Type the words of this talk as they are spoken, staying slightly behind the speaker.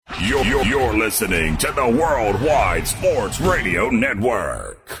You're listening to the Worldwide Sports Radio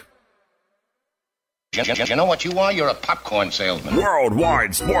Network. You know what you are? You're a popcorn salesman.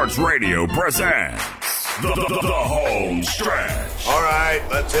 Worldwide Sports Radio presents the Home Stretch. All right,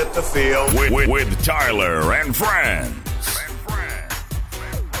 let's hit the field. With Tyler and friends.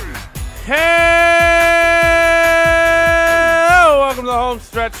 Hey! Welcome to the Home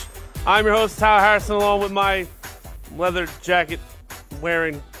Stretch. I'm your host, Tyler Harrison, along with my leather jacket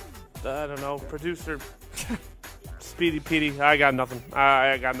wearing, producer Speedy Petey. I got nothing.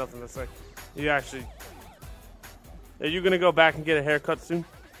 I got nothing to say. Are you going to go back and get a haircut soon?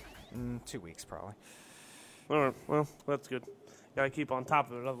 2 weeks, probably. All right, well, that's good. Got to keep on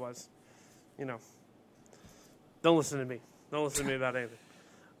top of it, otherwise, don't listen to me. Don't listen to me about anything.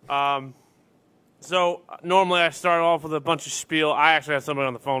 So normally I start off with a bunch of spiel. I actually have somebody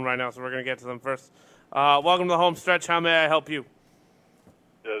on the phone right now, so we're going to get to them first. Welcome to the Home Stretch. How may I help you?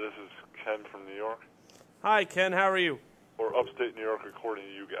 Yeah, this is Ken from New York. Hi, Ken. How are you? Or upstate New York, according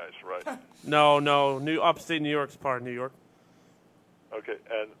to you guys, right? No. Upstate New York's part of New York. Okay,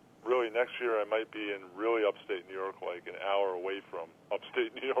 and really next year I might be in really upstate New York, like an hour away from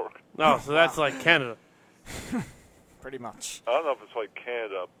upstate New York. Oh, so that's like Canada. Pretty much. I don't know if it's like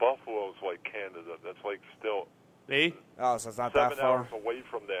Canada. Buffalo's like Canada. That's like still Eh? Oh, so it's not 7 that far. hours away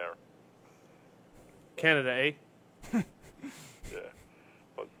from there. Canada, eh? Yeah.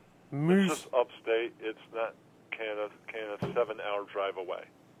 But Moose. it's just upstate. It's not Canada. Canada's 7-hour drive away.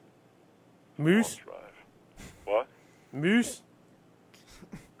 Moose? Long drive. What? Moose?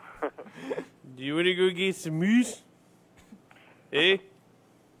 Do you want to go get some moose? Eh?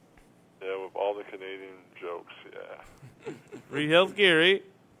 Yeah, with all the Canadian jokes, yeah. Free healthcare, eh?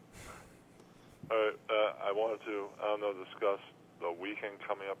 All right, I wanted to, discuss the weekend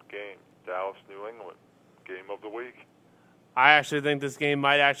coming up game. Dallas, New England, game of the week. I actually think this game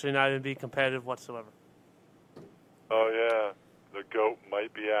might actually not even be competitive whatsoever. Oh, yeah. The GOAT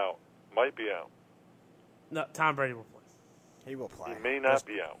might be out. No, Tom Brady will play. He will play. He may not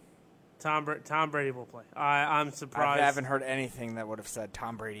be out. Tom Brady will play. I'm surprised. I haven't heard anything that would have said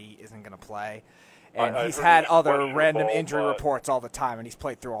Tom Brady isn't going to play. And I he's heard had he's other questionable, random injury but- reports all the time, and he's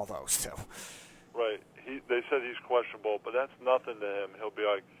played through all those, too. Right. They said he's questionable, but that's nothing to him. He'll be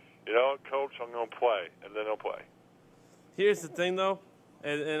like, you know what, Coach, I'm going to play, and then he'll play. Here's the thing, though,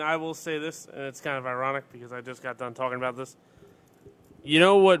 and I will say this, and it's kind of ironic because I just got done talking about this. You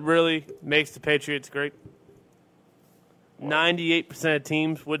know what really makes the Patriots great? 98% of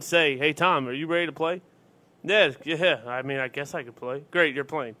teams would say, hey, Tom, are you ready to play? Yeah, I mean, I guess I could play. Great, you're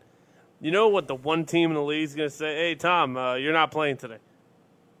playing. You know what the one team in the league is going to say? Hey, Tom, you're not playing today.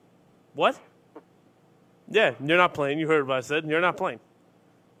 What? Yeah, you're not playing. You heard what I said. You're not playing.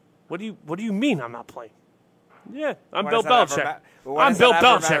 What do you mean I'm not playing? Yeah, I'm Bill Belichick. I'm Bill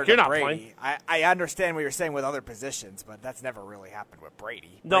Belichick. You're not playing. I understand what you're saying with other positions, but that's never really happened with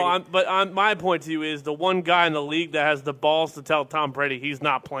Brady. No, my point to you is the one guy in the league that has the balls to tell Tom Brady he's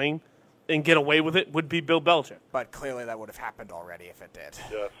not playing and get away with it would be Bill Belichick. But clearly that would have happened already if it did.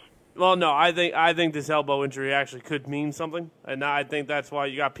 Yes. Well, no, I think this elbow injury actually could mean something, and I think that's why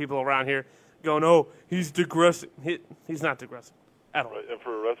you got people around here going, "Oh, he's digressing." He's not digressing at all. Right, and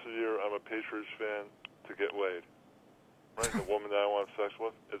for the rest of the year, I'm a Patriots fan to get laid. Right, the woman that I want sex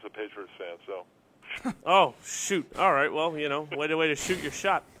with is a Patriots fan, so. Oh, shoot. All right, well, way to shoot your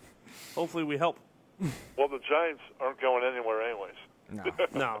shot. Hopefully we help. Well, the Giants aren't going anywhere anyways. No.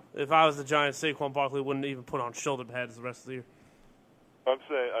 No, if I was the Giants, Saquon Barkley wouldn't even put on shoulder pads the rest of the year. I'm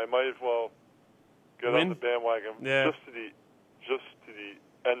saying I might as well get Win? on the bandwagon Yeah. just to the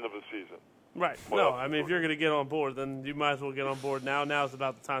end of the season. Right. No, I mean, if you're going to get on board, then you might as well get on board now. Now's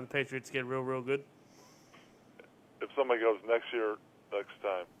about the time the Patriots get real, real good. If somebody goes next time,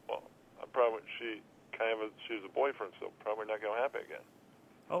 well, she's a boyfriend, so probably not going to happen again.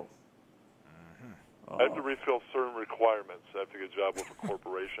 Oh. I have to refill certain requirements. I have to get a job with a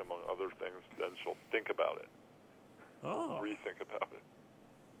corporation, among other things. Then she'll think about it, Oh. rethink about it.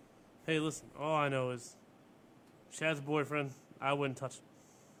 Hey, listen, all I know is she has a boyfriend. I wouldn't touch it.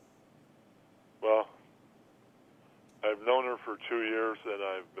 Well, I've known her for 2 years, and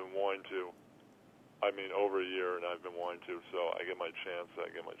I've been wanting to. I mean, over a year, and I've been wanting to. So I get my chance.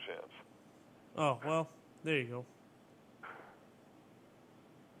 Oh, well, there you go.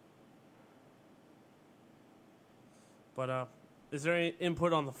 But is there any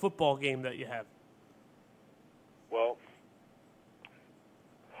input on the football game that you have? Well,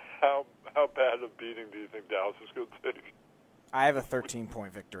 how bad a beating do you think Dallas is going to take? I have a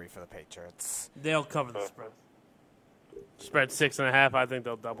 13-point victory for the Patriots. They'll cover the spread. Spread 6.5. I think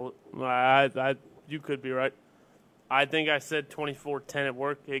they'll double it. You could be right. I think I said 24-10 at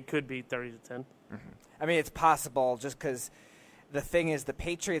work. It could be 30-10. I mean, it's possible just because the thing is the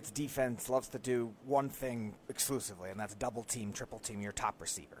Patriots defense loves to do one thing exclusively, and that's double team, triple team your top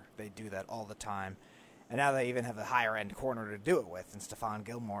receiver. They do that all the time. And now they even have a higher end corner to do it with, and Stephon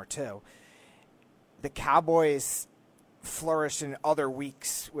Gilmore too. The Cowboys flourished in other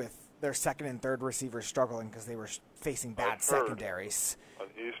weeks with their second and third receivers struggling because they were facing bad secondaries. On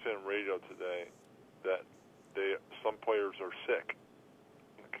ESPN Radio today that some players are sick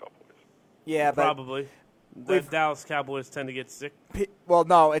in the Cowboys. Yeah, but Probably. The Dallas Cowboys tend to get sick. well,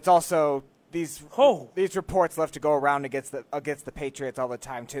 no, it's also these Oh. these reports love to go around against the Patriots all the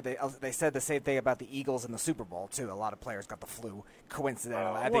time too. They said the same thing about the Eagles in the Super Bowl too. A lot of players got the flu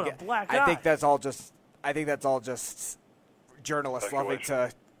coincidentally. I think that's all just journalists loving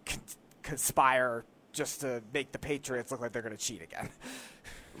to conspire just to make the Patriots look like they're going to cheat again.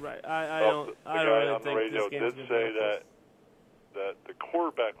 Right. The I guy don't really on the think radio this game's did gonna be say that the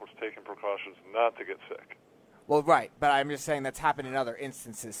quarterback was taking precautions not to get sick. Well, right, but I'm just saying that's happened in other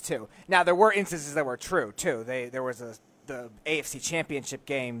instances too. Now there were instances that were true too. There was the AFC Championship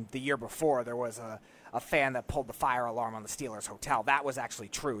game the year before. There was a fan that pulled the fire alarm on the Steelers hotel. That was actually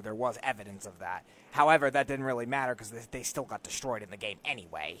true. There was evidence of that. However, that didn't really matter because they still got destroyed in the game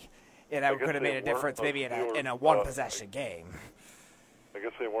anyway. And that could have made a difference maybe in a one possession game. I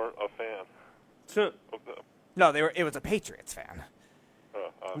guess they weren't a fan Sure. of them. No, it was a Patriots fan.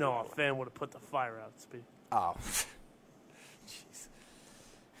 No, a fan would have put the fire out, Speed. Oh.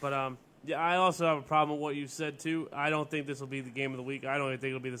 But yeah, I also have a problem with what you said too. I don't think this will be the game of the week. I don't even think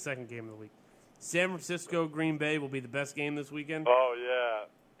it'll be the second game of the week. San Francisco, Green Bay will be the best game this weekend. Oh, yeah.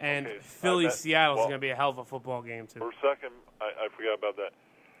 And Okay, Philly, Seattle is well, going to be a hell of a football game too. For a second, I forgot about that.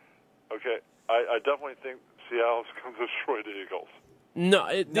 Okay, I definitely think Seattle's going to destroy the Eagles.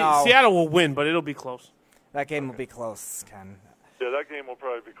 No. Seattle will win, but it'll be close. That game will be close, Ken. Yeah, that game will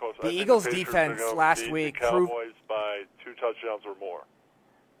probably be close. The I think Eagles' Patriots defense are gonna last beat week the proved- Cowboys by 2 touchdowns or more.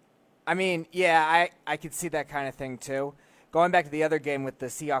 I mean, yeah, I could see that kind of thing too. Going back to the other game with the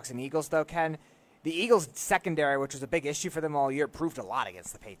Seahawks and Eagles, though, Ken, the Eagles' secondary, which was a big issue for them all year, proved a lot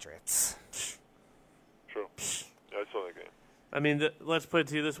against the Patriots. True. Yeah, I saw that game. I mean, let's put it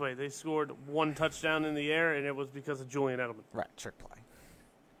to you this way: they scored 1 touchdown in the air, and it was because of Julian Edelman. Right, trick play.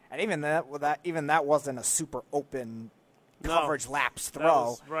 And even that wasn't a super open coverage lapse throw. That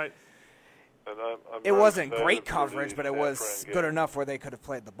was, right. And I'm It very wasn't excited great for coverage, the but it San was Fran good game. enough where they could have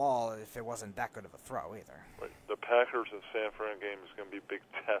played the ball if it wasn't that good of a throw either. Right. The Packers and San Fran game is going to be a big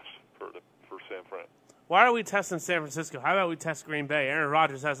test for San Fran. Why are we testing San Francisco? How about we test Green Bay? Aaron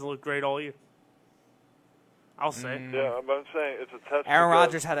Rodgers hasn't looked great all year. I'll say it. Yeah, I'm saying it's a test. Aaron because-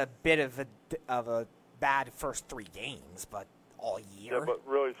 Rodgers had a bit of a bad first 3 games, but all year. Yeah, but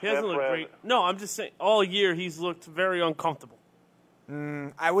really, He San hasn't looked Fran. great. No, I'm just saying all year he's looked very uncomfortable.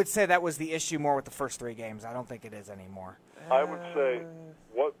 I would say that was the issue more with the first 3 games. I don't think it is anymore. I would say,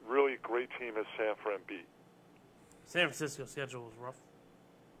 what really great team has San Fran beat? San Francisco's schedule was rough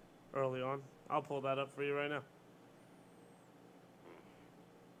early on. I'll pull that up for you right now.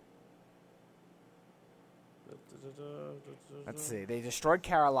 Let's see. They destroyed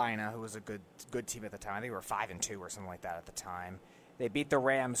Carolina, who was a good team at the time. They were 5-2 or something like that at the time. They beat the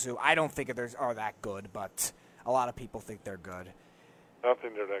Rams, who I don't think are that good, but a lot of people think they're good. I don't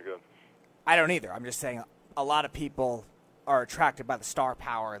think they're that good. I don't either. I'm just saying a lot of people are attracted by the star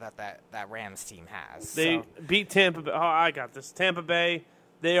power that Rams team has. They beat Tampa Bay. Oh, I got this. Tampa Bay,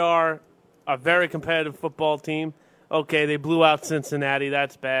 they are a very competitive football team. Okay, they blew out Cincinnati.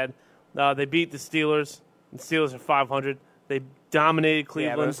 That's bad. They beat the Steelers. The Steelers are 500. They dominated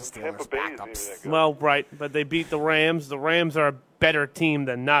Cleveland. Yeah, those are Tampa Steelers Bay isn't even backups. that good. Well, right, but they beat the Rams. The Rams are a better team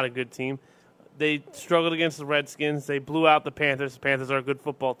than not a good team. They struggled against the Redskins. They blew out the Panthers. The Panthers are a good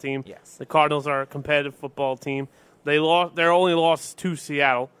football team. Yes. The Cardinals are a competitive football team. They lost. Their only loss to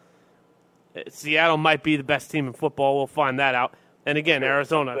Seattle. Seattle might be the best team in football. We'll find that out. And again,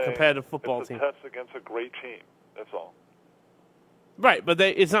 Arizona, a competitive football it's a team. test against a great team. That's all. Right, but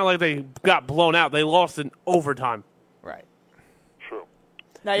it's not like they got blown out. They lost in overtime. Right. True.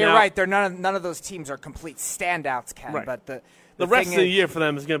 Now you're Now- right. They're none of those teams are complete standouts, Ken. Right. But the rest thing of the is- year for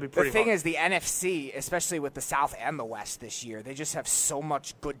them is going to be The pretty thing hard. is, the NFC, especially with the South and the West this year, they just have so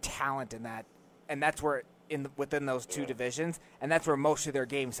much good talent in that, and that's where within those 2 divisions, and that's where most of their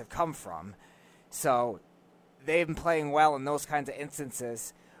games have come from. So they've been playing well in those kinds of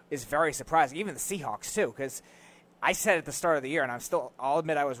instances is very surprising. Even the Seahawks too, because I said at the start of the year, and I'll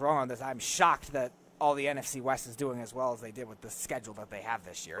admit I was wrong on this. I'm shocked that all the NFC West is doing as well as they did with the schedule that they have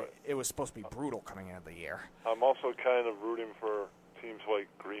this year. Right. It was supposed to be brutal coming into the year. I'm also kind of rooting for teams like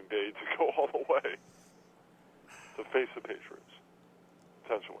Green Bay to go all the way. to face the Patriots,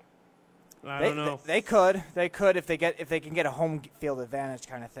 potentially. I don't know. They could if they can get a home field advantage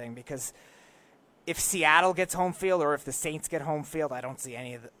kind of thing, because if Seattle gets home field or if the Saints get home field, I don't see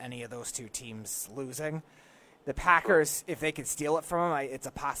any of those two teams losing. The Packers, if they can steal it from them, it's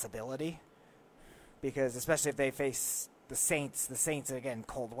a possibility, because especially if they face the Saints again,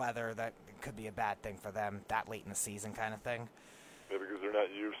 cold weather, that could be a bad thing for them that late in the season kind of thing. Yeah, because they're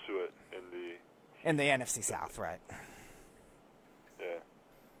not used to it in the NFC South, right? Yeah.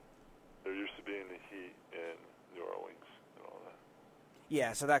 They're used to being the Heat in New Orleans and all that.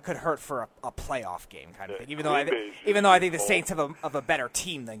 Yeah, so that could hurt for a playoff game kind of thing. Even Green though I think the Saints have a better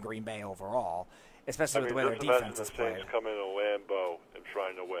team than Green Bay overall, especially with the way their defense is played. The Saints come in a Lambeau and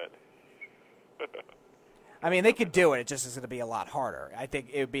trying to win. I mean, they could do it. It just is going to be a lot harder. I think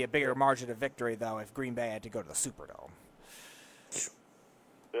it would be a bigger margin of victory, though, if Green Bay had to go to the Superdome.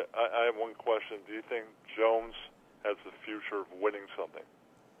 Yeah, I have one question. Do you think Jones has the future of winning something?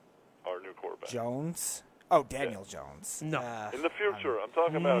 Our new quarterback. Jones? Oh, Daniel Jones. No. In the future, I'm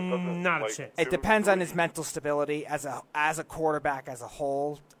talking about. Not a chance. It depends on his mental stability. As a quarterback as a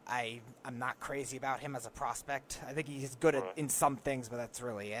whole, I'm not crazy about him as a prospect. I think he's good in some things, but that's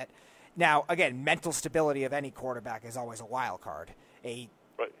really it. Now, again, mental stability of any quarterback is always a wild card. Right,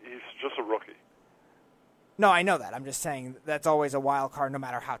 he's just a rookie. No, I know that. I'm just saying that's always a wild card no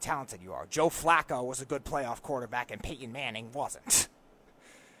matter how talented you are. Joe Flacco was a good playoff quarterback, and Peyton Manning wasn't.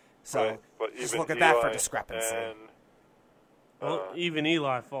 So but just even look at that for Eli discrepancy. And, Well, even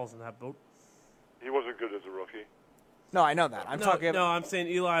Eli falls in that boat. he wasn't good as a rookie. No, I know that. I'm saying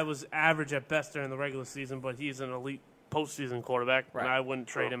Eli was average at best during the regular season, but he's an elite postseason quarterback, and I wouldn't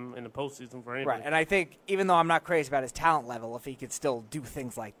trade him in the postseason for anything. Right, and I think even though I'm not crazy about his talent level, if he could still do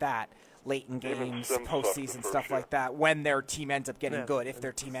things like that, late in games, postseason, stuff like that, when their team ends up getting good, if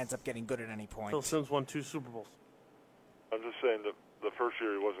their team ends up getting good at any point. Phil Simms won 2 Super Bowls. I'm just saying the first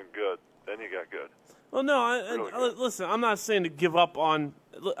year he wasn't good. Then he got good. Well, no, listen, I'm not saying to give up on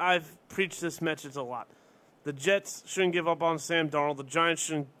 – I've preached this message a lot. The Jets shouldn't give up on Sam Darnold. The Giants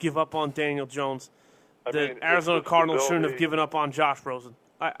shouldn't give up on Daniel Jones. The Arizona Cardinals shouldn't have given up on Josh Rosen.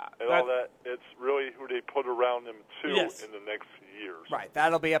 All that, it's really who they put around him, too, in the next years. Right,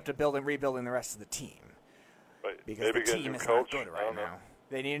 that'll be up to rebuilding the rest of the team. Right. Because maybe the team is not good right now.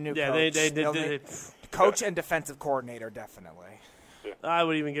 They need a new coach. They coach and defensive coordinator, definitely. Yeah. I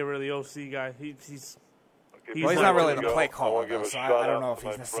would even get rid of the OC guy. He's not really the play caller, though, so I don't know if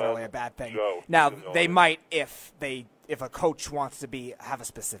he's necessarily a bad thing. Now, they might if a coach wants to have a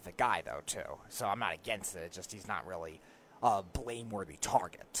specific guy, though, too. So I'm not against it. It's just he's not really a blameworthy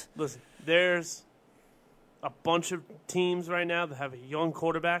target. Listen, there's a bunch of teams right now that have a young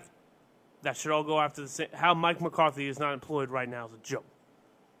quarterback that should all go after the same. How Mike McCarthy is not employed right now is a joke.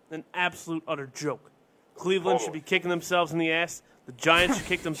 An absolute, utter joke. Cleveland should be kicking themselves in the ass. The Giants should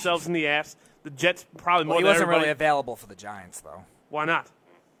kick themselves in the ass. The Jets probably more than everybody. He wasn't really available for the Giants, though. Why not?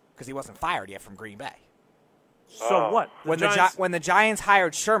 Because he wasn't fired yet from Green Bay. So what? When the Giants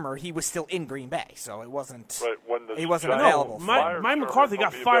hired Shermer, he was still in Green Bay, so it wasn't. Right, when he wasn't available. Mike McCarthy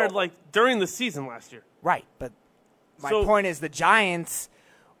got fired during the season last year. Right, but my point is the Giants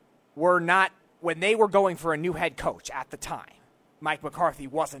were not when they were going for a new head coach at the time. Mike McCarthy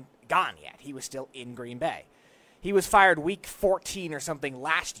wasn't gone yet; he was still in Green Bay. He was fired week 14 or something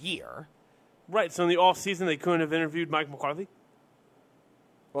last year. Right, so in the offseason they couldn't have interviewed Mike McCarthy?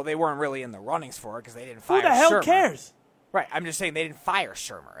 Well, they weren't really in the runnings for it because they didn't fire Shermer. Who the hell cares? Right, I'm just saying they didn't fire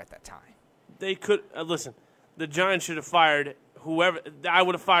Shermer at that time. They could listen, the Giants should have fired whoever. I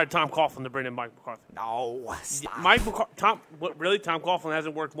would have fired Tom Coughlin to bring in Mike McCarthy. No, stop. Tom Coughlin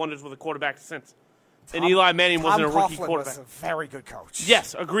hasn't worked wonders with a quarterback since. And Eli Manning wasn't a rookie quarterback. Was a very good coach.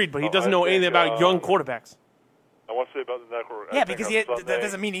 Yes, agreed, but he doesn't know anything about young quarterbacks. I want to say about the network. Yeah, because that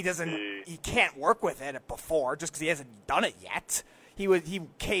doesn't mean he can't work with it before just because he hasn't done it yet. He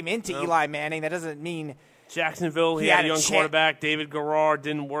came into Eli Manning. That doesn't mean Jacksonville. He had a young quarterback. David Garrard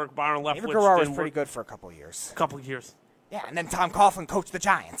didn't work. Byron Leftwich. David Garrard was pretty good for a couple of years. Yeah, and then Tom Coughlin coached the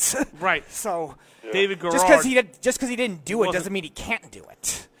Giants. Right. So David Garrard. Just because he didn't do it doesn't mean he can't do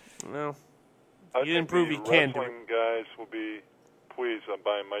it. No. He didn't prove he can do it. Wrestling guys will be pleased. I'm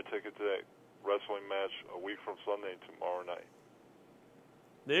buying my ticket to that wrestling match a week from Sunday tomorrow night.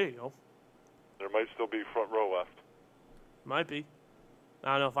 There you go. There might still be front row left. Might be.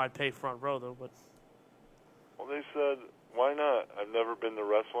 I don't know if I'd pay front row, though, but... Well, they said, why not? I've never been to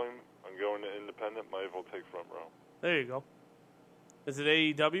wrestling. I'm going to independent. Might as well take front row. There you go. Is it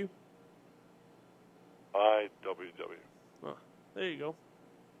AEW? IWW. Oh, there you go.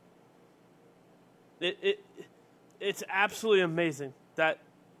 It's absolutely amazing that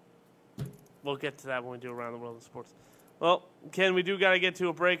we'll get to that when we do Around the World of Sports. Well, Ken, we do got to get to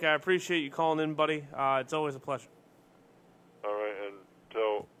a break. I appreciate you calling in, buddy. It's always a pleasure. All right, and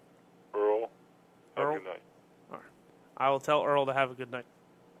tell Earl, have a good night. All right. I will tell Earl to have a good night.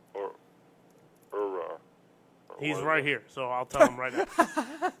 Or He's right here, so I'll tell him right now. Sorry,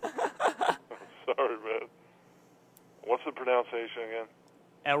 man. What's the pronunciation again?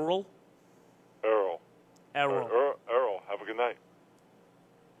 Errol? Earl. Errol. Earl, have a good night.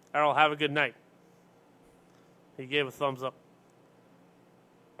 Errol, have a good night. He gave a thumbs up.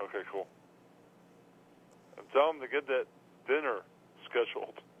 Okay, cool. And tell him to get that dinner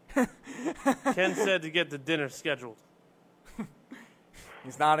scheduled. Ken said to get the dinner scheduled.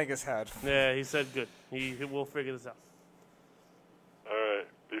 He's nodding his head. Yeah, he said good. We'll figure this out. All right,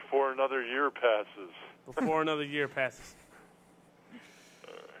 before another year passes. Before another year passes.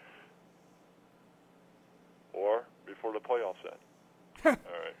 Or before the playoffs end. All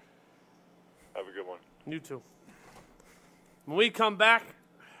right. Have a good one. You too. When we come back,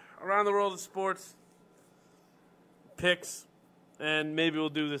 Around the World of Sports, picks, and maybe we'll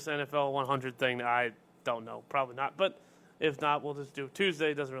do this NFL 100 thing. I don't know. Probably not. But if not, we'll just do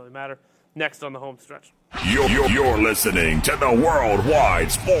Tuesday. It doesn't really matter. Next on the home stretch. You're listening to the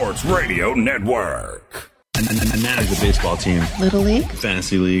Worldwide Sports Radio Network. I manage a baseball team. Little League?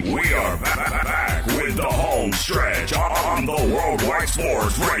 Fantasy League. We are back with the home stretch on the Worldwide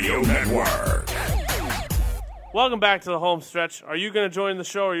Sports Radio Network. Welcome back to the home stretch. Are you going to join the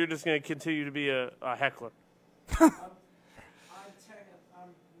show, or are you just going to continue to be a heckler? I'm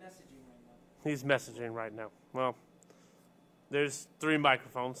messaging right now. He's messaging right now. Well, there's 3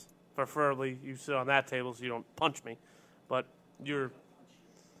 microphones. Preferably you sit on that table so you don't punch me. But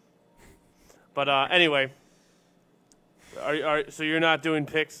anyway, so you're not doing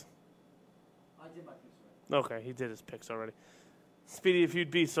picks? I did my picks already. Okay, he did his picks already. Speedy, if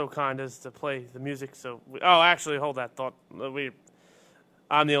you'd be so kind as to play the music. Actually, hold that thought.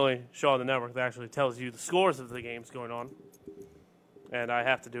 I'm the only show on the network that actually tells you the scores of the games going on. And I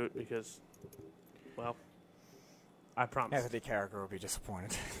have to do it because, well, I promise. Anthony Carragher will be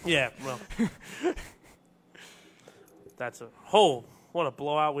disappointed. Yeah, well. That's what a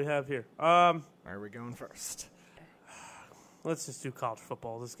blowout we have here. Where are we going first? Let's just do college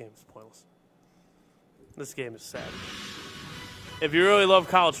football. This game is pointless. This game is sad. If you really love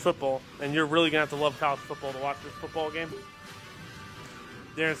college football, and you're really going to have to love college football to watch this football game,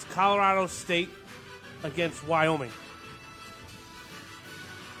 there's Colorado State against Wyoming.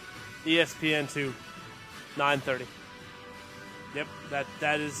 ESPN 2, 9:30. Yep,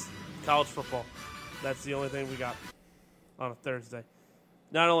 that is college football. That's the only thing we got on a Thursday.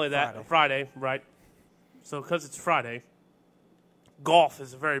 Not only that, Friday, right? So because it's Friday, golf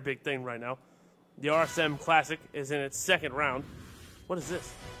is a very big thing right now. The RSM Classic is in its second round. What is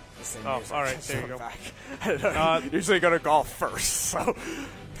this? All right, there you go. Usually go to golf first. So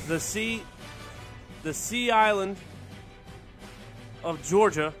the Sea Island of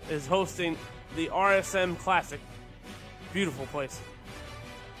Georgia is hosting the RSM Classic. Beautiful place.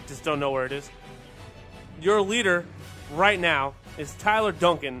 Just don't know where it is. Your leader right now is Tyler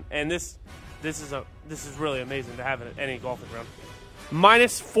Duncan, and this is really amazing to have it at any golfing round.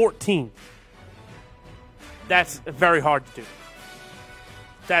 Minus 14. That's very hard to do.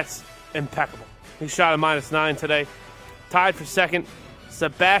 That's impeccable. He shot a minus 9 today. Tied for second,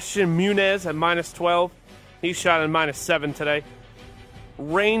 Sebastian Muniz at minus 12. He shot a minus 7 today.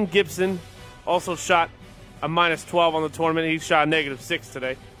 Rain Gibson also shot a minus 12 on the tournament. He shot a negative 6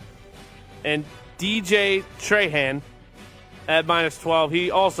 today. And DJ Trahan at minus 12.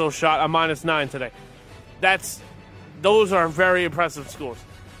 He also shot a minus 9 today. Those are very impressive scores.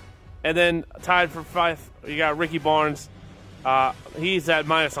 And then tied for 5, you got Ricky Barnes. He's at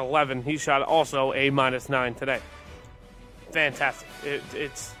minus 11. He shot also a minus 9 today. Fantastic.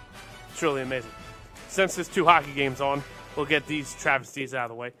 It's truly amazing. Since there's 2 hockey games on, we'll get these travesties out of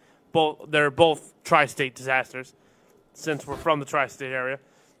the way. They're both tri-state disasters, since we're from the tri-state area.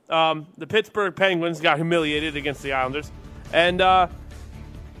 The Pittsburgh Penguins got humiliated against the Islanders, and now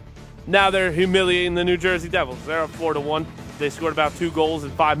they're humiliating the New Jersey Devils. They're up 4-1. They scored about 2 goals in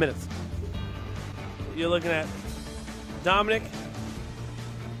 5 minutes. You're looking at Dominic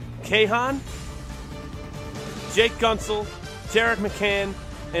Cahan, Jake Gunsel, Jared McCann,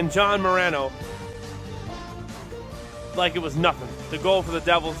 and John Morano. Like it was nothing. The goal for the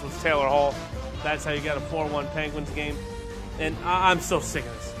Devils was Taylor Hall. That's how you got a 4-1 Penguins game. And I'm so sick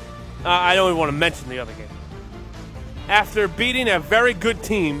of this. I don't even want to mention the other game. After beating a very good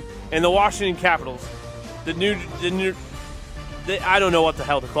team in the Washington Capitals, I don't know what the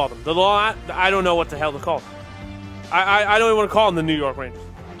hell to call them. I don't know what the hell to call them. I don't even want to call them the New York Rangers.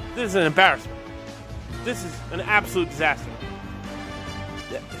 This is an embarrassment. This is an absolute disaster.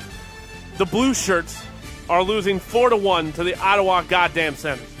 The blue shirts are losing 4-1 to the Ottawa goddamn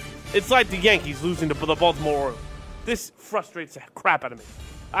Senators. It's like the Yankees losing to the Baltimore Orioles. This frustrates the crap out of me.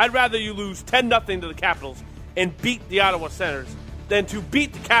 I'd rather you lose 10-0 to the Capitals and beat the Ottawa Senators than to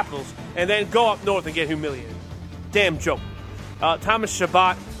beat the Capitals and then go up north and get humiliated. Damn joke. Thomas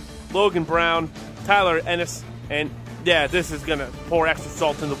Chabot, Logan Brown, Tyler Ennis, and yeah, this is going to pour extra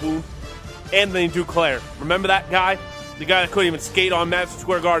salt in the wound. Anthony Duclair. Remember that guy? The guy that couldn't even skate on Madison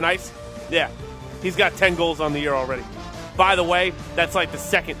Square Garden ice? Yeah. He's got 10 goals on the year already. By the way, that's like the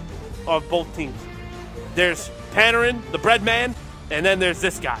second of both teams. There's Panarin, the bread man, and then there's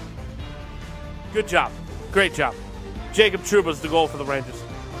this guy. Good job. Great job. Jacob Trouba's the goal for the Rangers.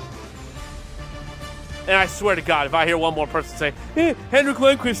 And I swear to God, if I hear one more person say, Henrik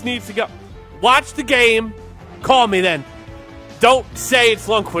Lundqvist needs to go. Watch the game. Call me then. Don't say it's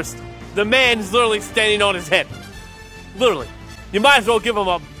Lundqvist. The man is literally standing on his head. Literally. You might as well give him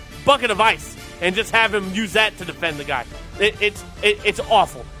a bucket of ice and just have him use that to defend the guy. It's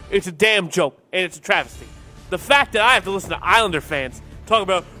awful. It's a damn joke, and it's a travesty. The fact that I have to listen to Islander fans talk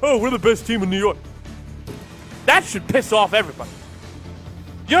about, oh, we're the best team in New York. That should piss off everybody.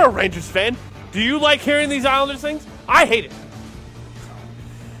 You're a Rangers fan. Do you like hearing these Islanders things? I hate it.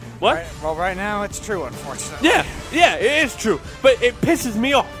 What? Right now it's true, unfortunately. Yeah, it is true. But it pisses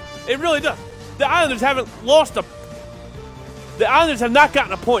me off. It really does. The Islanders haven't lost a... The Islanders have not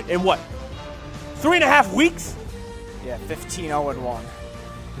gotten a point in what? 3.5 weeks? Yeah, 15-0-1.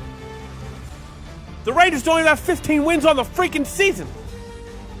 The Rangers don't even have 15 wins on the freaking season.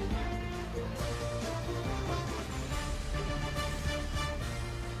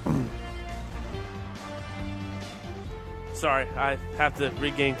 Sorry, I have to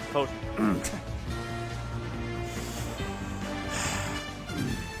regain composure.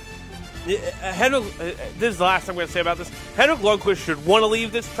 This is the last thing I'm going to say about this. Henrik Lundqvist should want to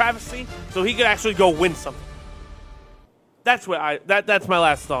leave this travesty so he could actually go win something. That's my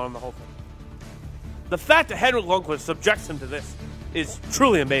last thought on the whole thing. The fact that Henrik Lundqvist subjects him to this is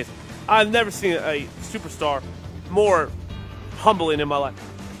truly amazing. I've never seen a superstar more humbling in my life.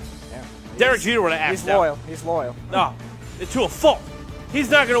 Yeah. Derek Jeter would have asked out. He's loyal. No, to a fault. He's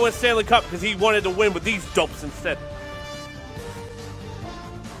not going to win Stanley Cup because he wanted to win with these dopes instead.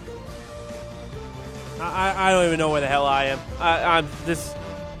 I don't even know where the hell I am. I'm this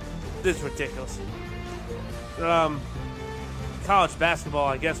is ridiculous. College basketball,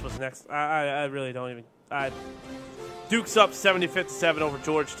 I guess, was next. I really don't even. Duke's up 75-7 over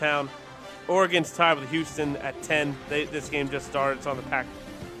Georgetown. Oregon's tied with Houston at 10. This game just started. It's on the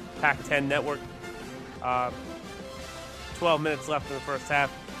Pac-10 network. 12 minutes left in the first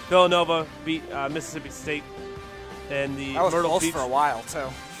half. Villanova beat Mississippi State and the that was Myrtle close Beach for a while too.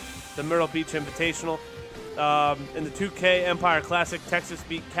 The Myrtle Beach Invitational. In the 2K Empire Classic, Texas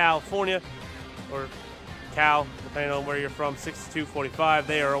beat California, or Cal, depending on where you're from, 62-45.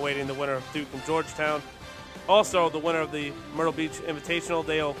 They are awaiting the winner of Duke and Georgetown. Also, the winner of the Myrtle Beach Invitational,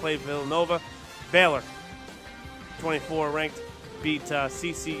 they will play Villanova. Baylor, 24 ranked, beat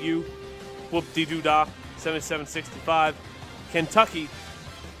CCU, whoop-de-doo-dah, 77-65. Kentucky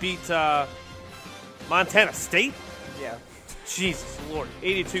beat Montana State? Yeah. Jesus Lord,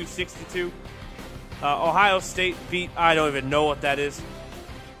 82-62. Ohio State beat, I don't even know what that is.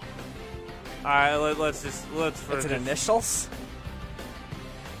 All right, let's It's an initials?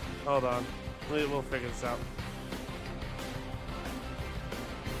 Hold on. We'll figure this out.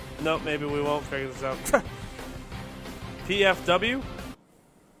 Nope, maybe we won't figure this out. PFW?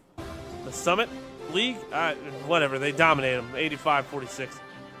 The Summit League? Whatever, they dominated them, 85-46.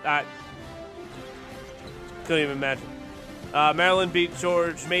 Couldn't even imagine. Maryland beat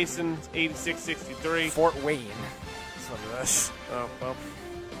George Mason, 86-63. Fort Wayne. That's what it is. Oh, well.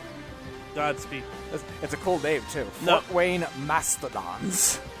 Godspeed. It's a cool name, too. No. Fort Wayne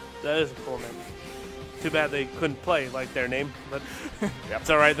Mastodons. That is a cool name. Too bad they couldn't play like their name, but it's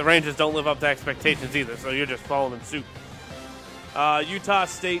all right. The Rangers don't live up to expectations either, so you're just following in suit. Utah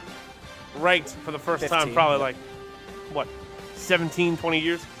State ranked for the first 15, time probably 17, 20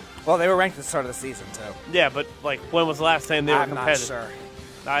 years? Well, they were ranked at the start of the season, too. Yeah, but when was the last time they were competitive? I'm not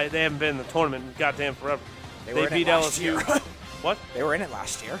sure. They haven't been in the tournament in goddamn forever. They beat last LSU. year. What? They were in it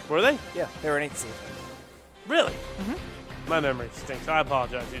last year. Were they? Yeah, they were in 8th seed. Really? Mm-hmm. My memory stinks. I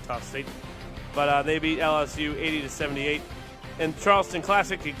apologize, Utah State. But they beat LSU 80-78. In Charleston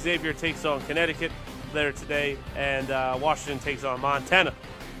Classic, Xavier takes on Connecticut later today, and Washington takes on Montana.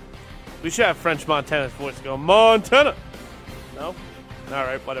 We should have French Montana's voice go, Montana! No? All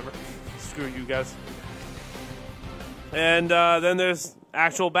right, whatever. Screw you guys. And then there's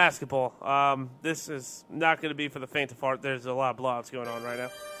actual basketball. This is not going to be for the faint of heart. There's a lot of blowouts going on right now.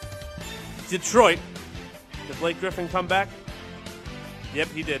 Detroit. Did Blake Griffin come back? Yep,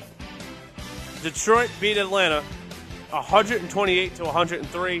 he did. Detroit beat Atlanta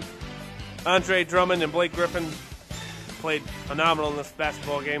 128-103. Andre Drummond and Blake Griffin played phenomenal in this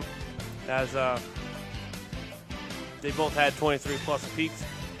basketball game, as they both had 23-plus apiece.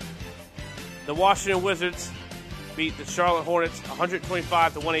 The Washington Wizards beat the Charlotte Hornets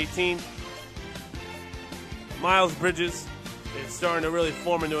 125-118. Miles Bridges is starting to really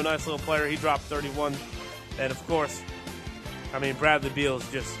form into a nice little player. He dropped 31. And, of course, Bradley Beal is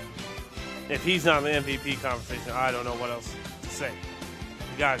just, if he's not in the MVP conversation, I don't know what else to say.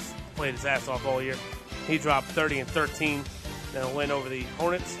 The guy's played his ass off all year. He dropped 30 and 13 and a win over the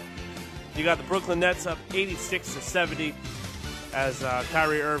Hornets. You got the Brooklyn Nets up 86-70 as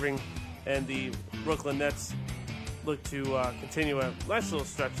Kyrie Irving and the Brooklyn Nets look to continue a nice little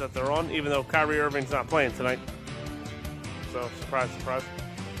stretch that they're on, even though Kyrie Irving's not playing tonight. So, surprise, surprise.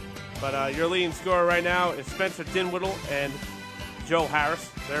 But your leading scorer right now is Spencer Dinwiddie and Joe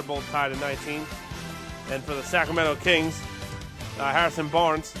Harris. They're both tied at 19. And for the Sacramento Kings, Harrison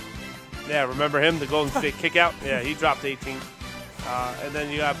Barnes. Yeah, remember him, the Golden State kickout? Yeah, he dropped 18. And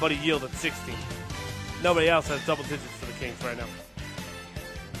then you got Buddy Yield at 16. Nobody else has double digits for the Kings right now.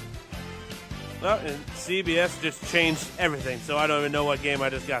 Well, and CBS just changed everything, so I don't even know what game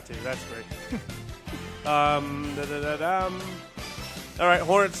I just got to. That's great. All right,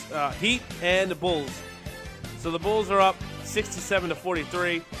 Hornets, Heat, and the Bulls. So the Bulls are up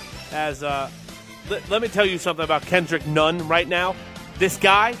 67-43. As let me tell you something about Kendrick Nunn right now. This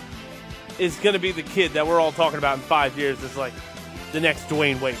guy is going to be the kid that we're all talking about in 5 years. It's like the next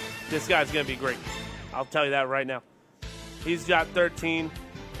Dwayne Wade. This guy's going to be great. I'll tell you that right now. He's got 13,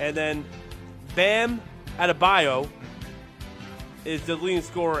 and then Bam Adebayo is the leading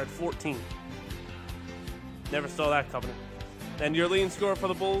scorer at 14. Never saw that coming. And your leading scorer for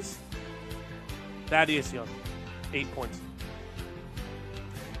the Bulls, Thaddeus Young, 8 points.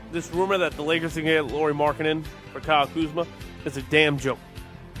 This rumor that the Lakers can get Lauri Markkanen for Kyle Kuzma is a damn joke.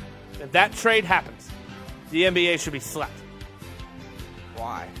 If that trade happens, the NBA should be slapped.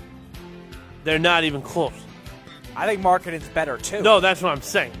 Why? They're not even close. I think Markkanen's better, too. No, that's what I'm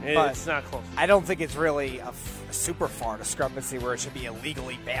saying. It's not close. I don't think it's really a super far discrepancy where it should be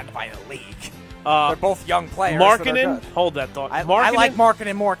illegally banned by the league. They're both young players. Markkanen, hold that thought. I like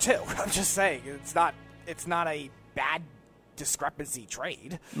Markkanen more, too. I'm just saying. It's not a bad discrepancy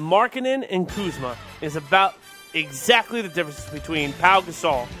trade. Markkanen and Kuzma is about exactly the difference between Pau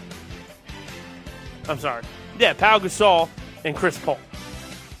Gasol. Pau Gasol and Chris Paul.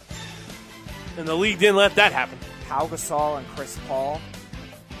 And the league didn't let that happen. Pau Gasol and Chris Paul.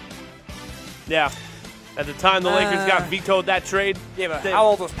 Yeah. At the time the Lakers got vetoed that trade. Yeah, but how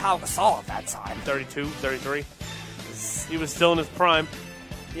old was Pau Gasol at that time? 32, 33. He was still in his prime.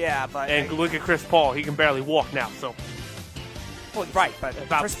 Yeah, but... And look at Chris Paul. He can barely walk now, so... Well, right, but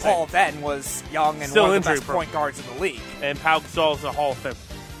Chris Paul then was young and still one of the best point guards in the league. And Pau Gasol is a Hall of Famer.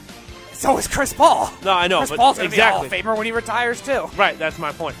 So is Chris Paul. No, I know, Chris but Paul's going to be a exactly. Hall of Famer when he retires, too. Right, that's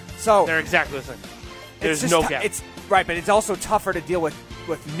my point. So they're exactly the same. There's no gap. It's right, but it's also tougher to deal with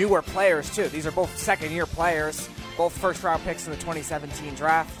newer players, too. These are both second-year players, both first-round picks in the 2017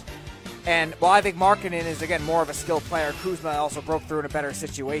 draft. And while I think Markkanen is, again, more of a skilled player, Kuzma also broke through in a better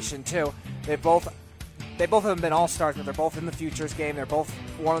situation, too. They both haven't been all-stars, but they're both in the futures game. They're both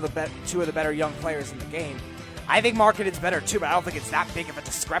two of the better young players in the game. I think Markkanen's better, too, but I don't think it's that big of a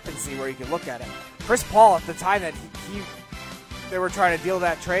discrepancy where you can look at it. Chris Paul, at the time that they were trying to deal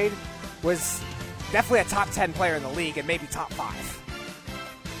that trade, was definitely a top 10 player in the league and maybe top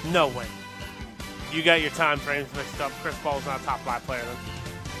 5. No way. You got your time frames mixed up. Chris Paul's not a top 5 player then.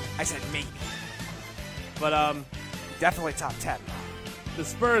 I said maybe. But definitely top 10. The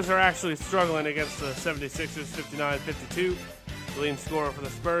Spurs are actually struggling against the 76ers, 59-52. The leading scorer for the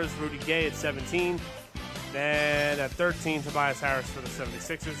Spurs, Rudy Gay at 17. And at 13, Tobias Harris for the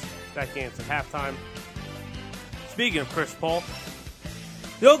 76ers. That game's at halftime. Speaking of Chris Paul,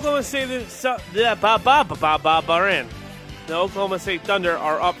 the Oklahoma State The Oklahoma State Thunder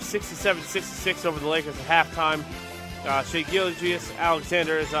are up 67-66 over the Lakers at halftime. Shai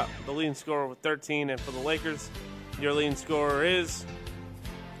Gilgeous-Alexander is up, the leading scorer with 13. And for the Lakers, your leading scorer is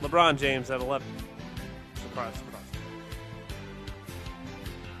LeBron James at 11. Surprise, surprise.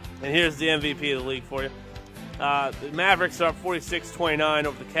 And here's the MVP of the league for you. The Mavericks are up 46-29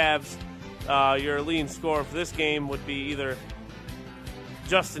 over the Cavs. Your leading scorer for this game would be either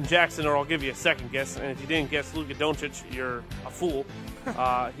Justin Jackson, or I'll give you a second guess. And if you didn't guess Luka Doncic, you're a fool.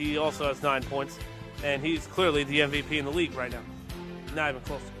 He also has 9 points, and he's clearly the MVP in the league right now. Not even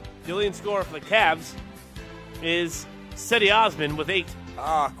close. The leading scorer for the Cavs is Cedi Osman with 8.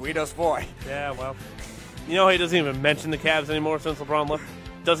 Guido's boy. Yeah, well. You know he doesn't even mention the Cavs anymore since LeBron left?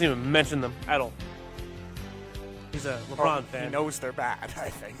 Doesn't even mention them at all. He's a LeBron fan. He knows they're bad, I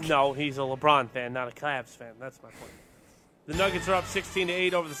think. No, he's a LeBron fan, not a Cavs fan. That's my point. The Nuggets are up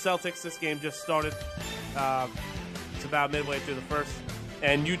 16-8 over the Celtics. This game just started. It's about midway through the first.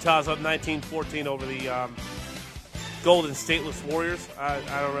 And Utah's up 19-14 over the Golden Stateless Warriors. I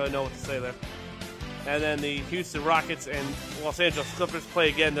don't really know what to say there. And then the Houston Rockets and Los Angeles Clippers play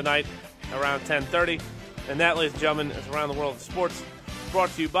again tonight around 10:30. And that, ladies and gentlemen, is Around the World of Sports. Brought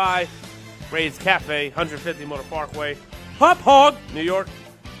to you by Ray's Cafe, 150 Motor Parkway, Hop Hog, New York,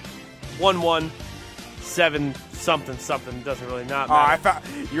 117 something. Doesn't really not matter. I thought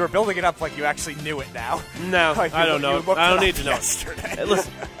you were building it up like you actually knew it now. No, Like I don't know. I don't need to know. Yesterday. Hey,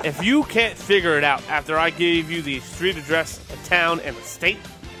 listen, if you can't figure it out after I gave you the street address, a town, and a state,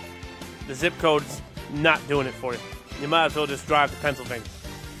 the zip code's not doing it for you. You might as well just drive to Pennsylvania.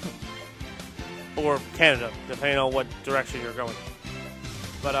 Or Canada, depending on what direction you're going.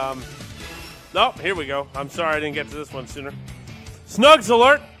 But, no, here we go. I'm sorry I didn't get to this one sooner. Snugs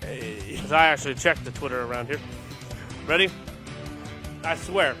alert! Because I actually checked the Twitter around here. Ready? I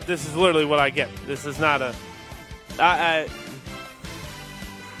swear, this is literally what I get. This is not a... I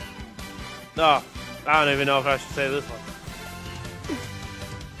don't even know if I should say this one.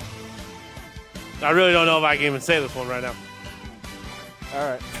 I really don't know if I can even say this one right now. All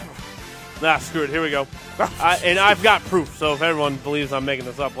right. Nah, screw it. Here we go. And I've got proof, so if everyone believes I'm making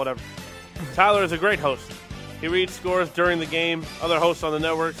this up, whatever. Tyler is a great host. He reads scores during the game. Other hosts on the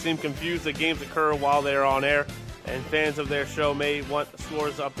network seem confused that games occur while they are on air, and fans of their show may want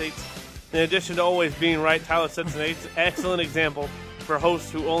scores updates. In addition to always being right, Tyler sets an excellent example for hosts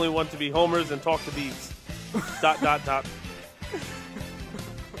who only want to be homers and talk to beeves. ...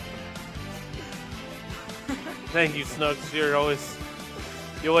 Thank you, Snugs.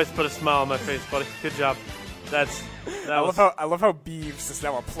 You always put a smile on my face, buddy. Good job. I love how beeves is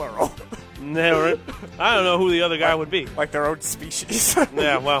now a plural. Never. I don't know who the other guy would be. Like their own species.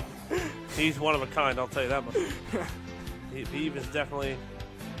 Yeah, well, he's one of a kind. I'll tell you that much. Beeve is definitely.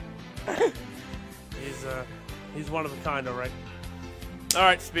 He's one of a kind, all right. All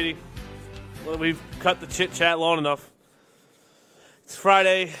right, Speedy. Well, we've cut the chit chat long enough. It's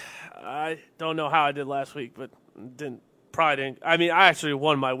Friday. I don't know how I did last week, but didn't. I mean, I actually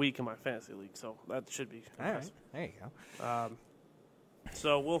won my week in my fantasy league, so that should be impressive. All right. There you go.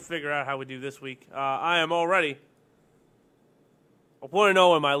 So we'll figure out how we do this week. I am already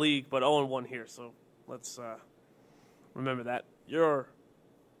 1-0 in my league, but 0-1 here, so let's remember that. You're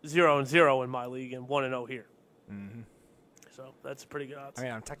 0-0 in my league and 1-0 here. Mm-hmm. So that's pretty good odds. I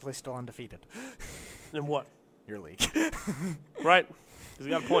mean, I'm technically still undefeated. In what? Your league. Right. He's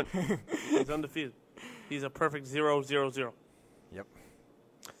got a point. He's undefeated. He's a perfect 0-0-0. Yep.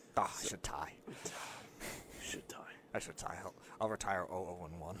 Oh, I should tie. Should tie. I should tie. I'll retire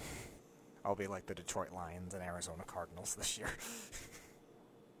 0-1. I'll be like the Detroit Lions and Arizona Cardinals this year.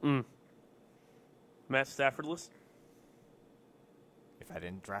 Matt Staffordless? If I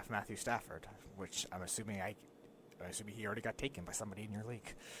didn't draft Matthew Stafford, which I'm assuming he already got taken by somebody in your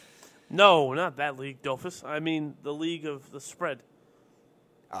league. No, not that league, Dolphus. I mean the league of the spread.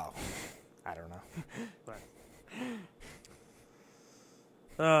 Oh, I don't know. Right.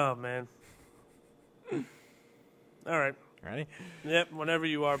 Oh, man. All right. Ready? Yep, whenever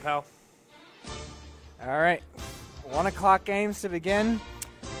you are, pal. All right. 1 o'clock games to begin.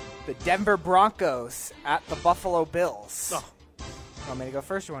 The Denver Broncos at the Buffalo Bills. Oh. Want me to go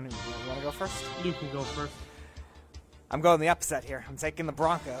first? You want to go first? You can go first. I'm going the upset here. I'm taking the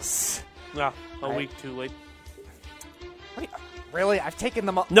Broncos. No, a week too late. Really? I've taken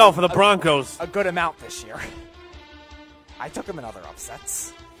them up. No, for the Broncos. A good amount this year. I took them in other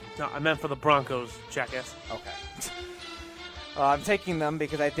upsets. No, I meant for the Broncos, jackass. Okay. I'm taking them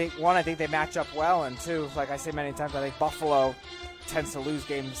because I think they match up well, and two, like I say many times, I think Buffalo tends to lose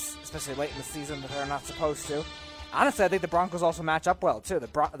games, especially late in the season, that they're not supposed to. Honestly, I think the Broncos also match up well, too.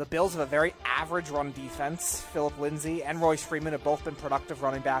 The Bills have a very average run defense. Phillip Lindsay and Royce Freeman have both been productive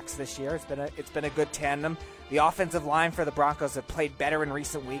running backs this year. It's been a good tandem. The offensive line for the Broncos have played better in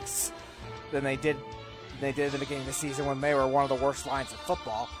recent weeks than they did at the beginning of the season when they were one of the worst lines in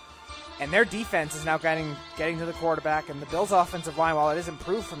football. And their defense is now getting to the quarterback, and the Bills' offensive line, while it is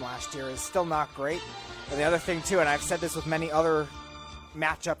improved from last year, is still not great. And the other thing, too, and I've said this with many other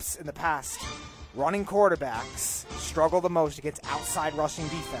matchups in the past, running quarterbacks struggle the most against outside rushing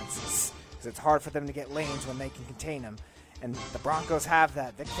defenses because it's hard for them to get lanes when they can contain them. And the Broncos have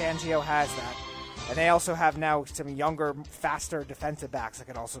that. Vic Fangio has that. And they also have now some younger, faster defensive backs that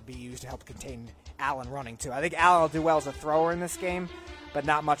could also be used to help contain Allen running, too. I think Allen will do well as a thrower in this game, but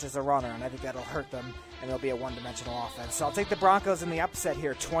not much as a runner, and I think that'll hurt them, and it'll be a one-dimensional offense. So I'll take the Broncos in the upset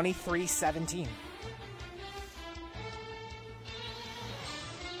here, 23-17.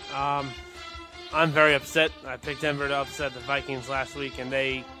 I'm very upset. I picked Denver to upset the Vikings last week, and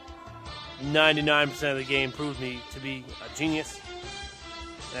they 99% of the game proved me to be a genius.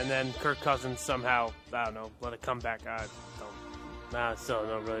 And then Kirk Cousins somehow, I don't know, let it come back. I still don't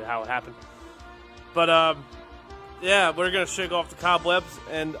know really how it happened. But, yeah, we're going to shake off the cobwebs,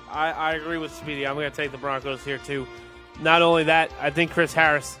 and I agree with Speedy. I'm going to take the Broncos here, too. Not only that, I think Chris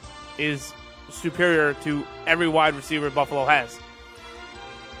Harris is superior to every wide receiver Buffalo has.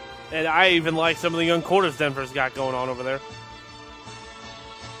 And I even like some of the young quarters Denver's got going on over there.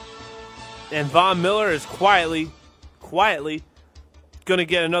 And Von Miller is quietly going to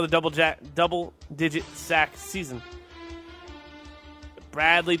get another double-digit sack season.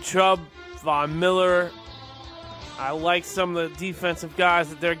 Bradley Chubb, Von Miller. I like some of the defensive guys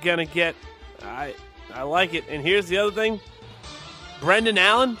that they're going to get. I like it. And here's the other thing. Brendan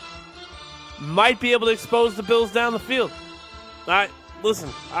Allen might be able to expose the Bills down the field.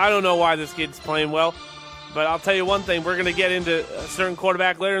 Listen, I don't know why this kid's playing well, but I'll tell you one thing. We're going to get into a certain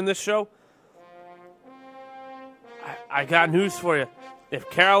quarterback later in this show. I got news for you.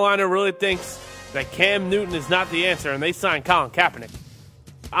 If Carolina really thinks that Cam Newton is not the answer and they sign Colin Kaepernick,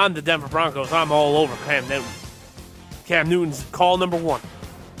 I'm the Denver Broncos. I'm all over Cam Newton. Cam Newton's call number one.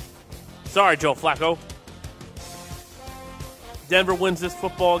 Sorry, Joe Flacco. Denver wins this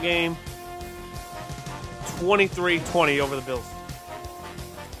football game 23-20 over the Bills.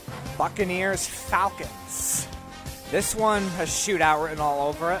 Buccaneers, Falcons. This one has shootout written all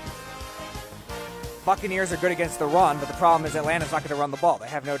over it. Buccaneers are good against the run, but the problem is Atlanta's not going to run the ball. They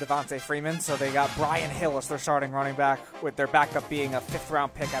have no Devontae Freeman, so they got Brian Hill as their starting running back, with their backup being a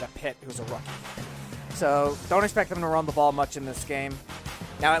fifth-round pick out of Pitt, who's a rookie. So don't expect them to run the ball much in this game.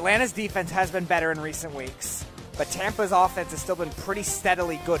 Now, Atlanta's defense has been better in recent weeks, but Tampa's offense has still been pretty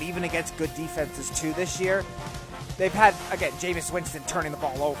steadily good, even against good defenses, too, this year. They've had, again, Jameis Winston turning the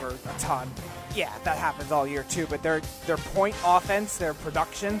ball over a ton. Yeah, that happens all year, too, but their point offense, their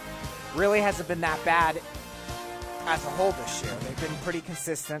production, really hasn't been that bad as a whole this year. They've been pretty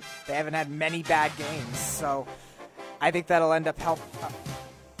consistent. They haven't had many bad games, so I think that'll end up helping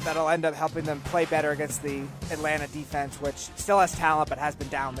them play better against the Atlanta defense, which still has talent but has been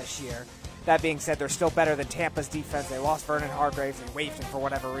down this year. That being said, they're still better than Tampa's defense. They lost Vernon Hargreaves. They waived him for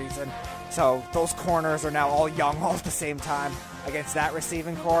whatever reason. So those corners are now all young all at the same time against that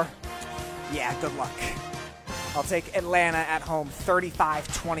receiving core. Yeah, good luck. I'll take Atlanta at home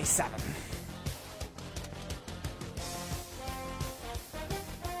 35-27.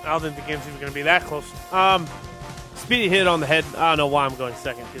 I don't think the game's even going to be that close. Speedy hit it on the head. I don't know why I'm going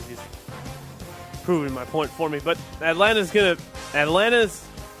second because he's proving my point for me. But Atlanta's,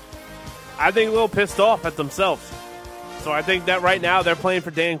 I think, a little pissed off at themselves. So I think that right now they're playing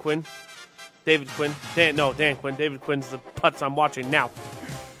for Dan Quinn. Dan Quinn. David Quinn's the putts I'm watching now.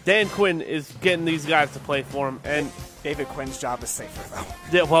 Dan Quinn is getting these guys to play for him. And David Quinn's job is safer, though.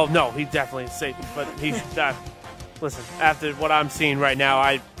 Yeah, well, no, he definitely is safe. But he should listen, after what I'm seeing right now,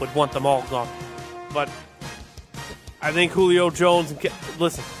 I would want them all gone. But I think Julio Jones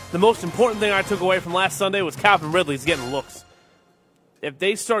listen, the most important thing I took away from last Sunday was Calvin Ridley's getting looks. If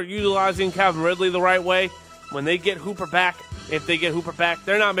they start utilizing Calvin Ridley the right way, when they get Hooper back,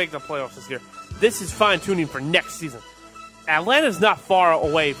 they're not making the playoffs this year. This is fine-tuning for next season. Atlanta's not far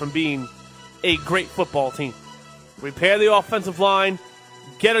away from being a great football team. Repair the offensive line,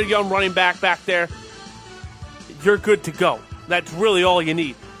 get a young running back there. You're good to go. That's really all you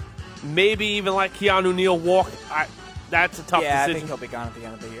need. Maybe even like Keanu Neal walk. That's a tough decision. Yeah, I think he'll be gone at the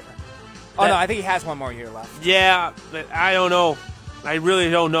end of the year. No, I think he has one more year left. Yeah, but I don't know. I really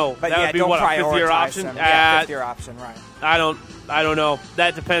don't know. But that would be what, a fifth-year option? Fifth-year option, right. I don't know.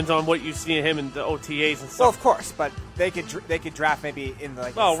 That depends on what you see in him in the OTAs and stuff. Well, of course, but they could draft maybe in the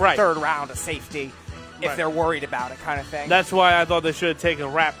third round a safety if they're worried about it, kind of thing. That's why I thought they should have taken a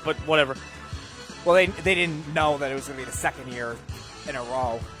rap, but whatever. Well, they didn't know that it was going to be the second year in a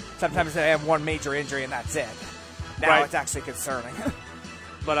row. Sometimes they have one major injury and that's it. Now it's actually concerning.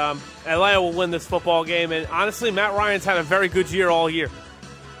 But Atlanta will win this football game. And honestly, Matt Ryan's had a very good year all year.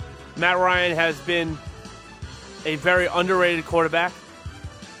 Matt Ryan has been a very underrated quarterback.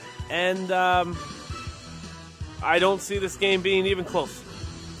 And I don't see this game being even close.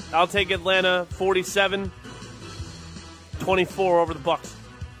 I'll take Atlanta 47-24 over the Bucs.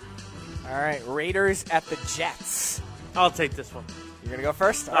 All right, Raiders at the Jets. I'll take this one. You're going to go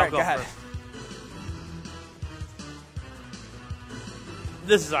first? All right, go ahead.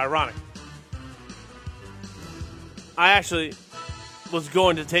 this is ironic. I actually was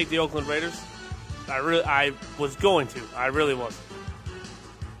going to take the Oakland Raiders. I was going to. I really was.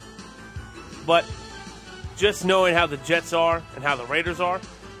 But just knowing how the Jets are and how the Raiders are,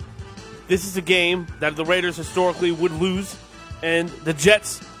 this is a game that the Raiders historically would lose, and the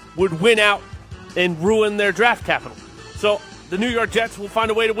Jets would win out and ruin their draft capital. So the New York Jets will find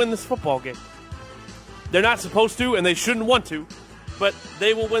a way to win this football game. They're not supposed to, and they shouldn't want to, but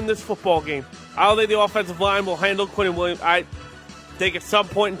they will win this football game. I don't think the offensive line will handle Quinnen Williams. I think at some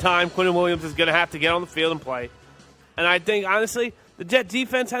point in time, Quinnen Williams is going to have to get on the field and play. And I think, honestly, the Jet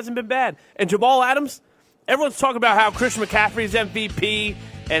defense hasn't been bad. And Jamal Adams, everyone's talking about how Christian McCaffrey's MVP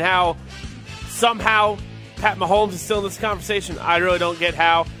and how somehow Pat Mahomes is still in this conversation. I really don't get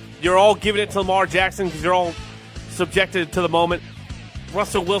how. You're all giving it to Lamar Jackson because you're all subjected to the moment.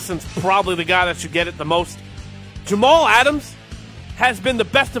 Russell Wilson's probably the guy that should get it the most. Jamal Adams has been the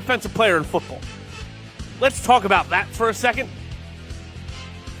best defensive player in football. Let's talk about that for a second.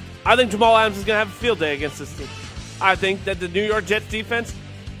 I think Jamal Adams is going to have a field day against this team. I think that the New York Jets defense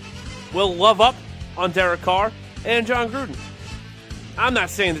will love up on Derek Carr and John Gruden. I'm not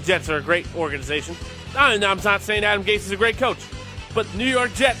saying the Jets are a great organization. I'm not saying Adam Gase is a great coach. But the New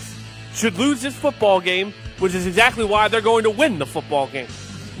York Jets should lose this football game, which is exactly why they're going to win the football game.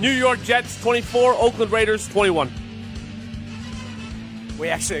 New York Jets 24, Oakland Raiders 21. We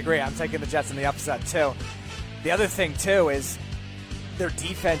actually agree. I'm taking the Jets in the upset, too. The other thing, too, is their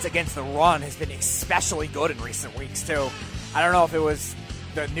defense against the run has been especially good in recent weeks, too. I don't know if it was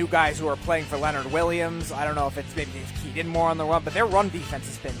the new guys who are playing for Leonard Williams. I don't know if it's maybe they've keyed in more on the run, but their run defense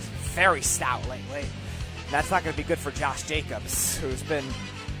has been very stout lately. And that's not going to be good for Josh Jacobs, who's been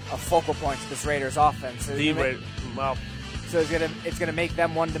a focal point to this Raiders offense. So it's going to make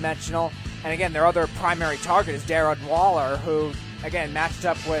them one-dimensional. And again, their other primary target is Darren Waller, who, again, matched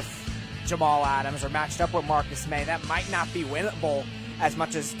up with Jamal Adams or matched up with Marcus May. That might not be winnable as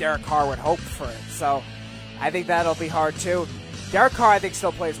much as Derek Carr would hope for it. So I think that'll be hard, too. Derek Carr, I think,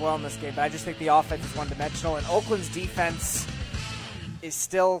 still plays well in this game, but I just think the offense is one-dimensional. And Oakland's defense is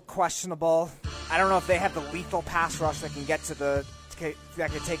still questionable. I don't know if they have the lethal pass rush that can get to that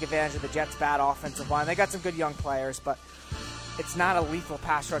can take advantage of the Jets' bad offensive line. They got some good young players, but it's not a lethal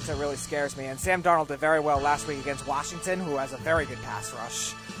pass rush that really scares me. And Sam Darnold did very well last week against Washington, who has a very good pass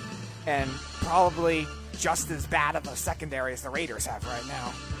rush, and probably just as bad of a secondary as the Raiders have right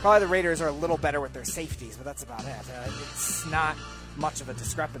now. Probably the Raiders are a little better with their safeties, but that's about it. It's not much of a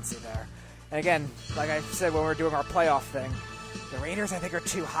discrepancy there. And again, like I said when we were doing our playoff thing, the Raiders, I think, are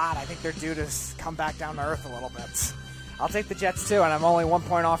too hot. I think they're due to come back down to earth a little bit. I'll take the Jets, too, and I'm only 1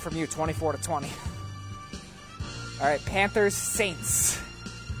 point off from you, 24-20. All right, Panthers, Saints.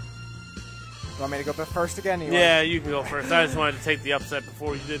 You want me to go first again? You can go first. I just wanted to take the upset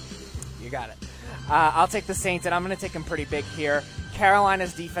before you did. You got it. I'll take the Saints, and I'm going to take them pretty big here.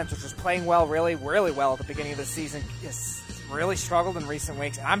 Carolina's defense, which was playing well, really, really well at the beginning of the season, has really struggled in recent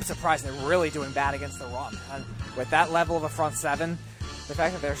weeks, and I'm surprised they're really doing bad against the run. And with that level of a front seven, the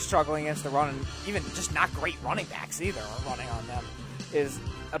fact that they're struggling against the run, and even just not great running backs either are running on them, is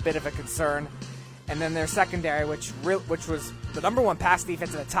a bit of a concern. And then their secondary, which was the number one pass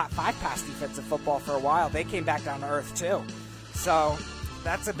defense in the top 5 pass defense in football for a while, they came back down to earth too. So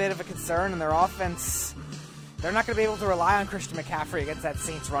that's a bit of a concern. And their offense, they're not going to be able to rely on Christian McCaffrey against that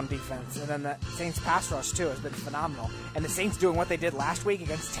Saints run defense. And then the Saints pass rush too has been phenomenal. And the Saints doing what they did last week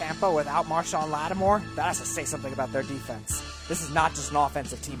against Tampa without Marshawn Lattimore, that has to say something about their defense. This is not just an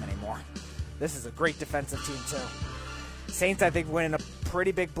offensive team anymore. This is a great defensive team too. Saints, I think, win in a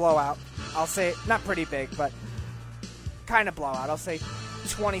pretty big blowout. I'll say, not pretty big, but kind of blowout. I'll say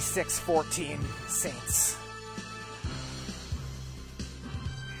 26-14 Saints.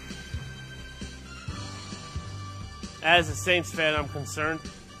 As a Saints fan, I'm concerned.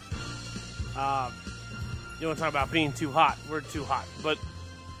 You want to talk about being too hot. We're too hot. But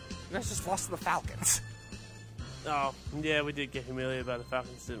you guys just lost to the Falcons. Oh, yeah, we did get humiliated by the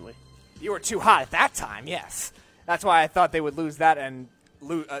Falcons, didn't we? You were too hot at that time, yes. That's why I thought they would lose that and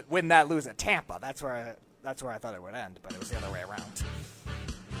win that, lose at Tampa. That's where I thought it would end, but it was the other way around.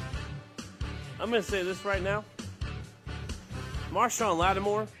 I'm going to say this right now. Marshawn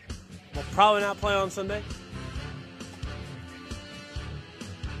Lattimore will probably not play on Sunday.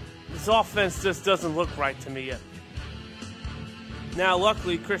 This offense just doesn't look right to me yet. Now,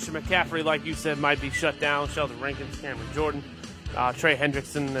 luckily, Christian McCaffrey, like you said, might be shut down. Sheldon Rankins, Cameron Jordan, Trey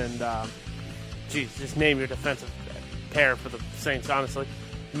Hendrickson, and just name your defensive pair for the Saints, honestly.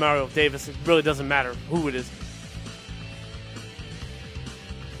 Mario Davis, it really doesn't matter who it is.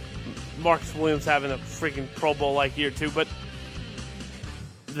 Marcus Williams having a freaking Pro Bowl-like year, too. But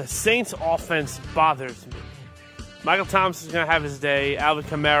the Saints' offense bothers me. Michael Thomas is going to have his day. Alvin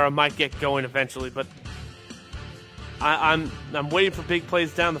Kamara might get going eventually, but I'm waiting for big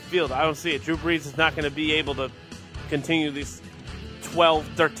plays down the field. I don't see it. Drew Brees is not going to be able to continue these 12,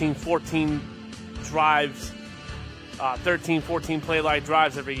 13, 14 drives, 13, 14 play-like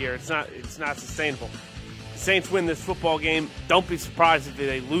drives every year. It's not sustainable. The Saints win this football game. Don't be surprised if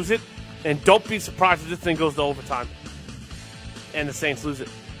they lose it, and don't be surprised if this thing goes to overtime and the Saints lose it.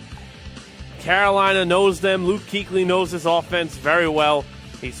 Carolina knows them. Luke Kuechly knows this offense very well.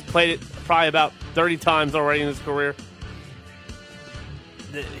 He's played it probably about 30 times already in his career.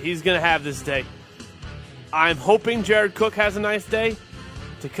 He's going to have this day. I'm hoping Jared Cook has a nice day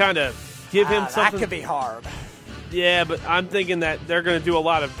to kind of give him something. That could be hard. Yeah, but I'm thinking that they're going to do a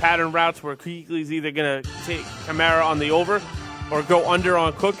lot of pattern routes where Kuechly's either going to take Kamara on the over or go under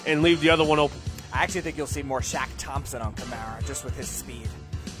on Cook and leave the other one open. I actually think you'll see more Shaq Thompson on Kamara just with his speed.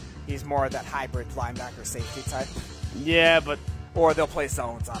 He's more of that hybrid linebacker safety type. Yeah, but... Or they'll play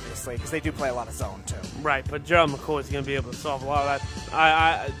zones, obviously, because they do play a lot of zone, too. Right, but Gerald McCoy is going to be able to solve a lot of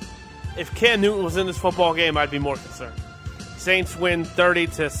that. If Cam Newton was in this football game, I'd be more concerned. Saints win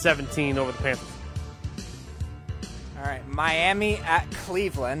 30-17 over the Panthers. All right, Miami at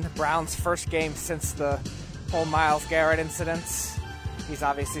Cleveland. Browns' first game since the whole Myles Garrett incident. He's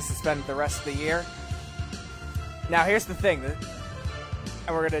obviously suspended the rest of the year. Now, here's the thing.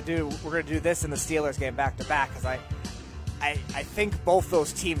 And we're gonna do this in the Steelers game back to back because I think both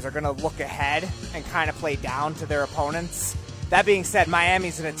those teams are gonna look ahead and kind of play down to their opponents. That being said,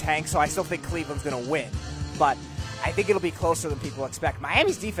 Miami's in a tank, so I still think Cleveland's gonna win, but I think it'll be closer than people expect.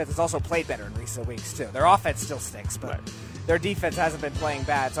 Miami's defense has also played better in recent weeks too. Their offense still stinks, but their defense hasn't been playing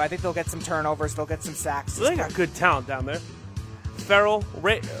bad, so I think they'll get some turnovers, they'll get some sacks. They got good talent down there. Farrell,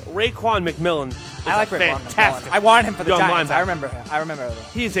 Raekwon McMillan. I like fantastic. McMillan. I wanted him for the young Giants. linebacker. I remember him.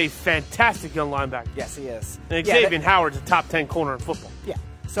 He's a fantastic young linebacker. Yes, he is. And Xavier Howard's a top 10 corner in football. Yeah.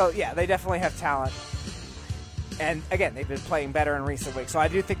 So, yeah, they definitely have talent. And, again, they've been playing better in recent weeks. So I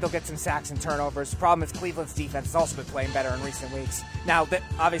do think they'll get some sacks and turnovers. The problem is Cleveland's defense has also been playing better in recent weeks. Now,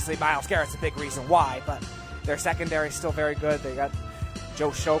 obviously, Myles Garrett's a big reason why, but their secondary is still very good. They got Joe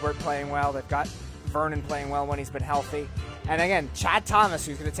Schobert playing well. They've got Vernon playing well when he's been healthy. And again, Chad Thomas,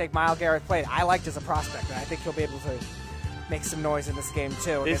 who's going to take Myles Garrett's place, I liked as a prospect, and I think he'll be able to make some noise in this game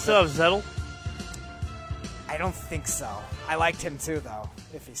too. They still have Zettel? I don't think so. I liked him too, though,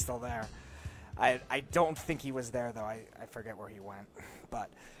 if he's still there. I don't think he was there, though. I forget where he went.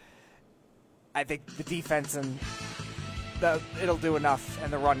 But I think the defense and it'll do enough,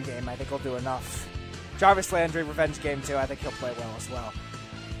 and the run game, I think, will do enough. Jarvis Landry, revenge game, too. I think he'll play well as well.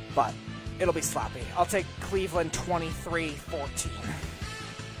 But it'll be sloppy. I'll take Cleveland 23-14.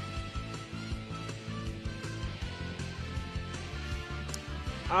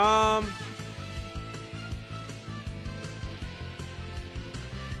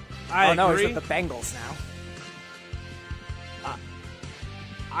 I agree. He's with the Bengals now.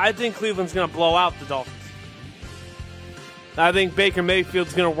 I think Cleveland's going to blow out the Dolphins. I think Baker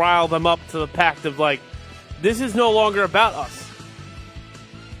Mayfield's going to rile them up to the pact of, like, this is no longer about us.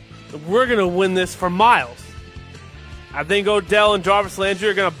 We're going to win this for miles. I think Odell and Jarvis Landry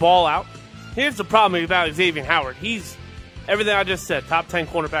are going to ball out. Here's the problem about Xavier Howard. He's everything I just said, top 10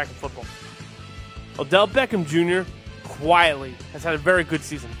 cornerback in football. Odell Beckham Jr. quietly has had a very good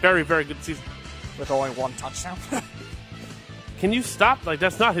season. Very, very good season. With only one touchdown. Can you stop? Like,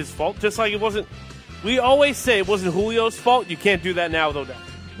 that's not his fault. Just like it wasn't. We always say it wasn't Julio's fault. You can't do that now with Odell.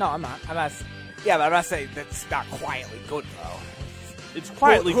 No, I'm not. Yeah, but I'm not saying that's not quietly good, though. It's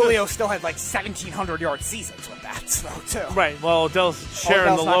quietly Julio good. still had like 1,700-yard seasons with that, though, too. Right. Well, Odell's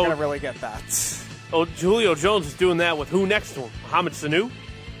sharing Odell's the not load. going to really get that. Oh, Julio Jones is doing that with who next to him? Mohamed Sanu?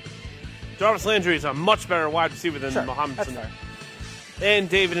 Jarvis Landry is a much better wide receiver than Mohamed Sanu. Fair. And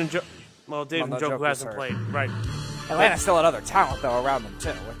David Njoku hasn't played. Right. Atlanta still had other talent, though, around them,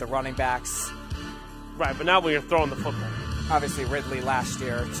 too, with the running backs. Right, but now when you're throwing the football. Obviously, Ridley last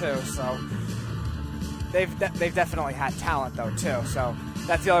year, too, so they've definitely had talent, though, too. So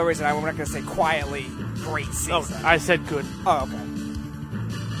that's the only reason I'm not going to say quietly great season. Oh, I said good. Oh, okay.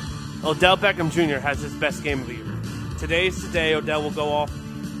 Odell Beckham Jr. has his best game of the year. Today's the day Odell will go off.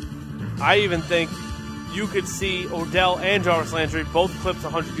 I even think you could see Odell and Jarvis Landry both clips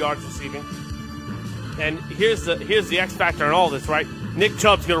 100 yards receiving. And here's the X factor in all this, right? Nick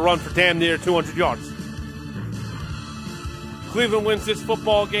Chubb's going to run for damn near 200 yards. Cleveland wins this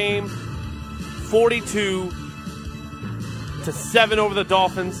football game 42-7 over the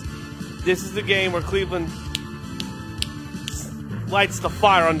Dolphins. This is the game where Cleveland lights the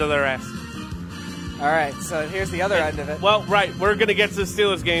fire under their ass. All right, so here's the other end of it. Well, right, we're going to get to the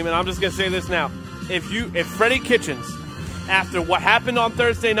Steelers game, and I'm just going to say this now. If Freddie Kitchens, after what happened on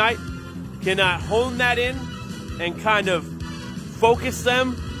Thursday night, cannot hone that in and kind of focus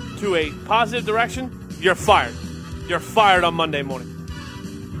them to a positive direction, you're fired. You're fired on Monday morning.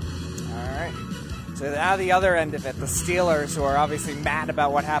 All right. So now the other end of it, the Steelers, who are obviously mad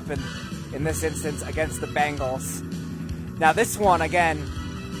about what happened in this instance against the Bengals. Now this one, again,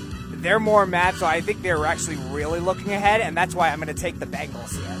 they're more mad, so I think they're actually really looking ahead, and that's why I'm going to take the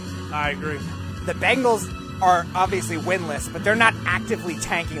Bengals here. I agree. The Bengals are obviously winless, but they're not actively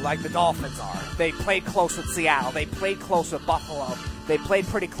tanking like the Dolphins are. They played close with Seattle. They played close with Buffalo. They played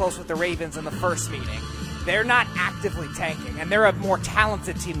pretty close with the Ravens in the first meeting. They're not actively tanking, and they're a more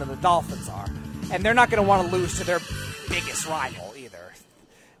talented team than the Dolphins are. And they're not going to want to lose to their biggest rival either.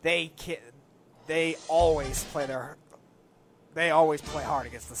 They always play hard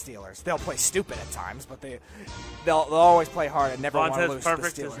against the Steelers. They'll play stupid at times, but they'll always play hard and never want to lose to the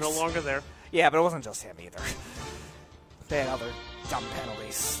Steelers. Is no longer there. Yeah, but it wasn't just him either. They had other dumb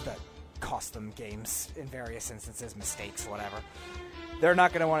penalties that cost them games in various instances, mistakes, whatever. They're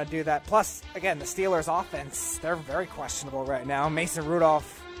not going to want to do that. Plus, again, the Steelers' offense, they're very questionable right now. Mason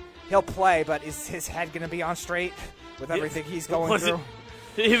Rudolph, he'll play, but is his head going to be on straight with everything he's going through?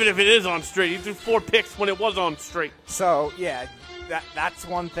 Even if it is on straight, he threw 4 picks when it was on straight. So, yeah, that's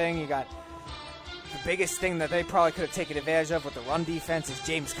one thing. You got the biggest thing that they probably could have taken advantage of with the run defense is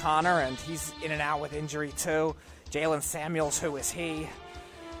James Conner, and he's in and out with injury too. Jalen Samuels, who is he?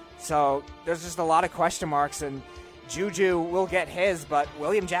 So there's just a lot of question marks, and Juju will get his, but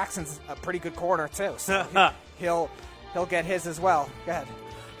William Jackson's a pretty good corner too, so he'll get his as well. Go ahead.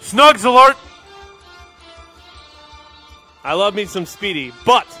 Snugs alert! I love me some Speedy,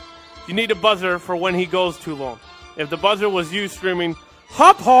 but you need a buzzer for when he goes too long. If the buzzer was you screaming,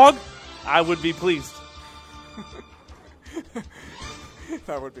 "Hop Hog," I would be pleased.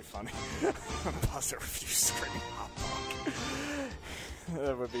 That would be funny. A buzzer if you screaming "Hop Hog."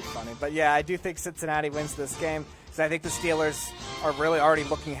 That would be funny. But yeah, I do think Cincinnati wins this game because I think the Steelers are really already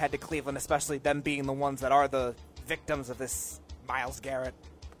looking ahead to Cleveland, especially them being the ones that are the victims of this Myles Garrett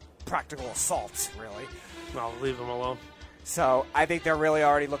practical assault, really. I'll leave him alone. So I think they're really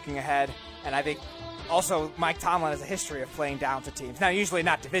already looking ahead, and I think also Mike Tomlin has a history of playing down to teams. Now, usually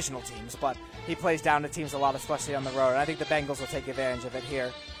not divisional teams, but he plays down to teams a lot, especially on the road, and I think the Bengals will take advantage of it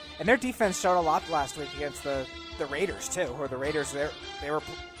here. And their defense showed a lot last week against the Raiders, too, who are the Raiders. They were,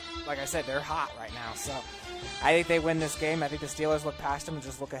 like I said, they're hot right now. So I think they win this game. I think the Steelers look past them and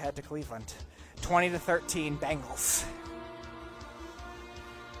just look ahead to Cleveland. 20-13 Bengals.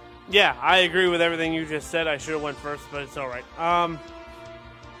 Yeah, I agree with everything you just said. I should have went first, but it's all right.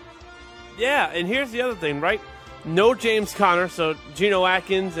 Yeah, and here's the other thing, right? No James Conner, so Geno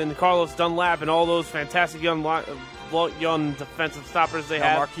Atkins and Carlos Dunlap and all those fantastic young defensive stoppers they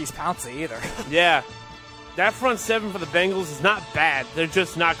have. No Marquise Pouncey either. Yeah. That front seven for the Bengals is not bad. They're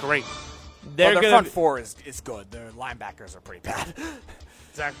just not great. Their front four is good. Their linebackers are pretty bad.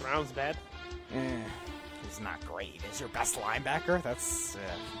 Zach Brown's bad? He's not great. Is your best linebacker? That's...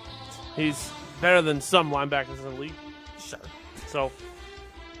 He's better than some linebackers in the league. Sure. So,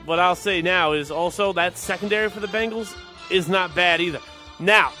 what I'll say now is also that secondary for the Bengals is not bad either.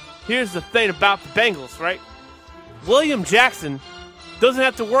 Now, here's the thing about the Bengals, right? William Jackson doesn't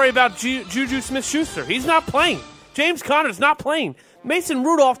have to worry about Juju Smith-Schuster. He's not playing. James Conner's not playing. Mason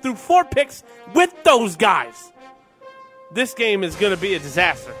Rudolph threw 4 picks with those guys. This game is going to be a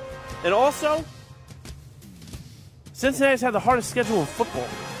disaster. And also, Cincinnati's had the hardest schedule in football.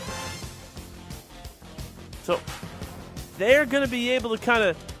 So they're going to be able to kind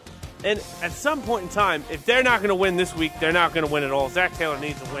of, and at some point in time, if they're not going to win this week, they're not going to win at all. Zach Taylor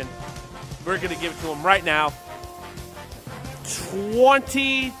needs a win. We're going to give it to him right now.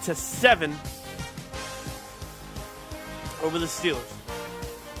 20-7 over the Steelers.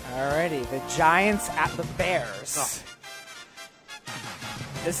 Alrighty, the Giants at the Bears. Oh.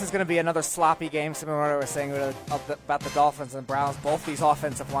 This is going to be another sloppy game, similar to what I was saying about the Dolphins and Browns. Both these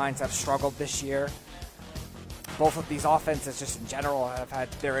offensive lines have struggled this year. Both of these offenses, just in general, have had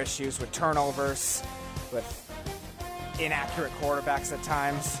their issues with turnovers, with inaccurate quarterbacks at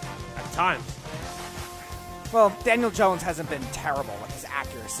times. At times. Well, Daniel Jones hasn't been terrible with his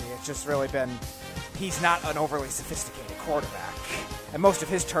accuracy. It's just really been, he's not an overly sophisticated quarterback. And most of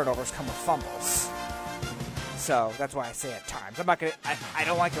his turnovers come with fumbles. So that's why I say at times. I'm not gonna. I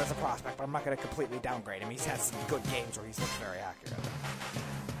don't like him as a prospect, but I'm not going to completely downgrade him. He's had some good games where he's looked very accurate.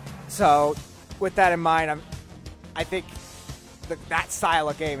 So with that in mind, I think that style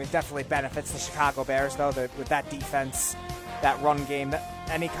of game, it definitely benefits the Chicago Bears, though, with that defense, that run game,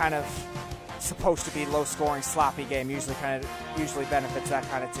 any kind of supposed to be low-scoring, sloppy game usually benefits that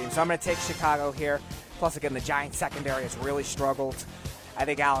kind of team. So I'm going to take Chicago here. Plus, again, the Giants secondary has really struggled. I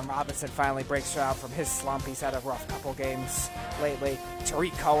think Allen Robinson finally breaks out from his slump. He's had a rough couple games lately.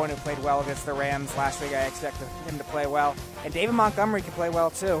 Tariq Cohen, who played well against the Rams last week, I expected him to play well. And David Montgomery can play well,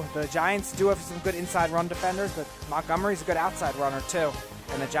 too. The Giants do have some good inside run defenders, but Montgomery's a good outside runner, too.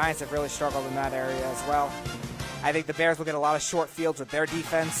 And the Giants have really struggled in that area as well. I think the Bears will get a lot of short fields with their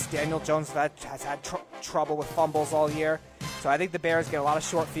defense. Daniel Jones has had trouble with fumbles all year. So I think the Bears get a lot of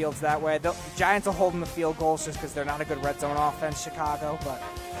short fields that way. The Giants will hold them to field goals just because they're not a good red zone offense, Chicago. But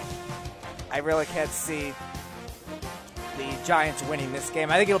I really can't see the Giants winning this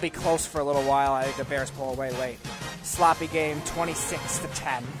game. I think it'll be close for a little while. I think the Bears pull away late. Sloppy game,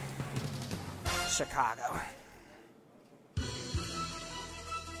 26-10, Chicago.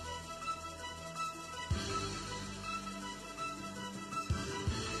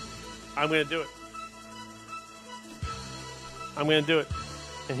 I'm going to do it. I'm going to do it.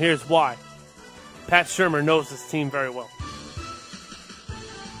 And here's why. Pat Shurmur knows this team very well.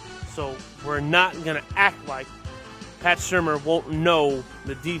 So we're not going to act like Pat Shurmur won't know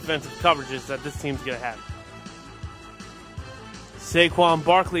the defensive coverages that this team's going to have. Saquon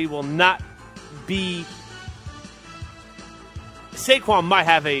Barkley will not be... Saquon might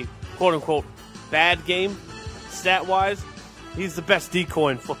have a quote-unquote bad game, stat-wise. He's the best decoy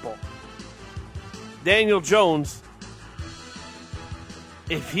in football. Daniel Jones,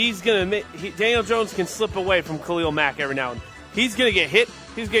 if he's going to... Daniel Jones can slip away from Khalil Mack every now and then. He's going to get hit.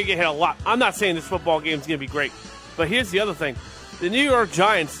 He's going to get hit a lot. I'm not saying this football game is going to be great. But here's the other thing. The New York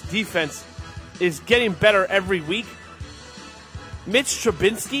Giants defense is getting better every week. Mitch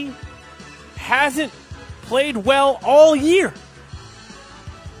Trubisky hasn't played well all year.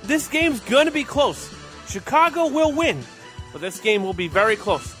 This game's going to be close. Chicago will win, but this game will be very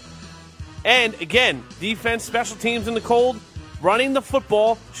close. And, again, defense, special teams in the cold, running the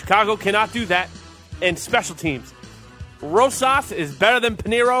football. Chicago cannot do that. And special teams. Rosas is better than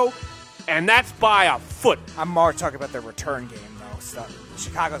Pinheiro, and that's by a foot. I'm more talking about their return game, though. So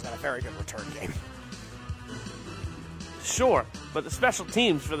Chicago's got a very good return game. Sure, but the special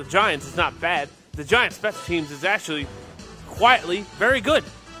teams for the Giants is not bad. The Giants' special teams is actually quietly very good.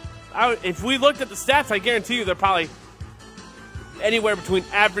 If we looked at the stats, I guarantee you they're probably anywhere between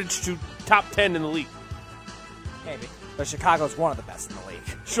average to top 10 in the league. Maybe. But Chicago's one of the best in the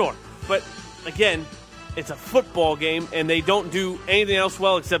league. Sure, but again, it's a football game, and they don't do anything else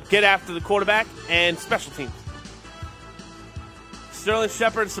well except get after the quarterback and special teams. Sterling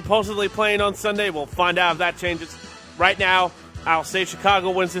Shepard supposedly playing on Sunday. We'll find out if that changes. Right now, I'll say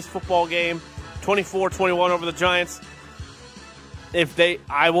Chicago wins this football game 24-21 over the Giants.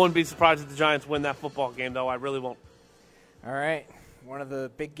 I won't be surprised if the Giants win that football game, though. I really won't. All right. One of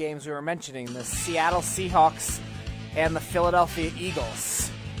the big games we were mentioning, the Seattle Seahawks and the Philadelphia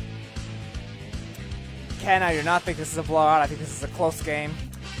Eagles. Ken, I do not think this is a blowout. I think this is a close game.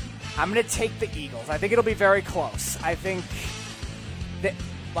 I'm going to take the Eagles. I think it'll be very close. I think that,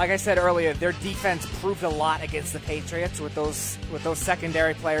 like I said earlier, their defense proved a lot against the Patriots with those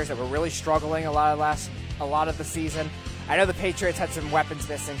secondary players that were really struggling a lot of the season. I know the Patriots had some weapons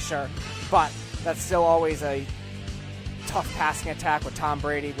missing, sure, but that's still always a tough passing attack with Tom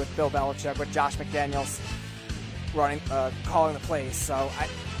Brady, with Bill Belichick, with Josh McDaniels calling the plays. So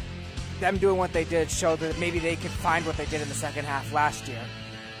them doing what they did showed that maybe they could find what they did in the second half last year.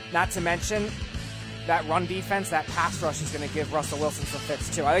 Not to mention that run defense, that pass rush is going to give Russell Wilson some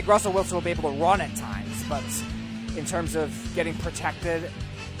fits too. I think Russell Wilson will be able to run at times, but in terms of getting protected,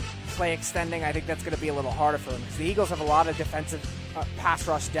 play extending, I think that's going to be a little harder for him. The Eagles have a lot of defensive pass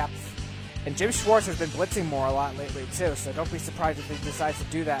rush depth, and Jim Schwartz has been blitzing more a lot lately too, so don't be surprised if he decides to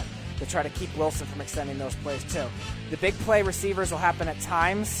do that to try to keep Wilson from extending those plays too. The big play receivers will happen at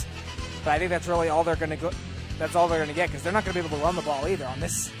times, but I think that's really all they're going to go. That's all they're going to get, because they're not going to be able to run the ball either on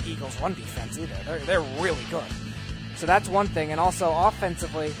this Eagles run defense either. They're really good. So that's one thing. And also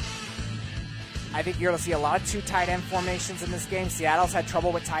offensively, I think you're going to see a lot of two tight end formations in this game. Seattle's had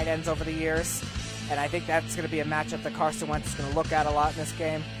trouble with tight ends over the years, and I think that's going to be a matchup that Carson Wentz is going to look at a lot in this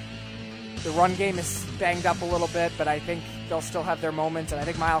game. The run game is banged up a little bit, but I think they'll still have their moments, and I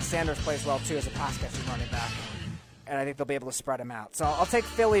think Miles Sanders plays well too as a pass-catching running back. And I think they'll be able to spread him out. So I'll take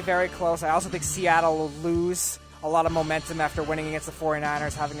Philly very close. I also think Seattle will lose a lot of momentum after winning against the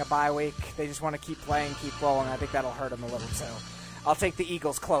 49ers, having a bye week. They just want to keep playing, keep rolling. I think that'll hurt them a little too. I'll take the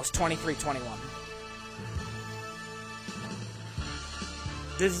Eagles close, 23-21.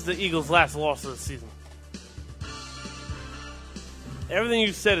 This is the Eagles' last loss of the season. Everything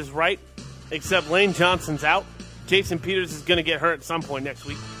you said is right, except Lane Johnson's out. Jason Peters is going to get hurt at some point next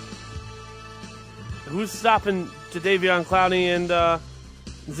week. who's stopping Jadeveon Clowney and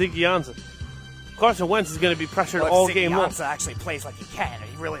Zeke Ansah? Carson Wentz is going to be pressured all game long. Zeke Ansah actually plays like he can, and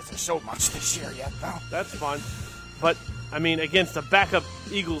he really hasn't showed much this year yet, though. That's fine. But, I mean, against a backup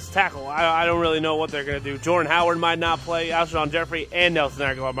Eagles tackle, I don't really know what they're going to do. Jordan Howard might not play. Alshon Jeffrey and Nelson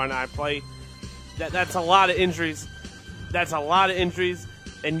Aguilar might not play. That's a lot of injuries.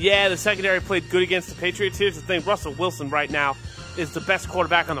 And, yeah, the secondary played good against the Patriots. Here's the thing. Russell Wilson right now is the best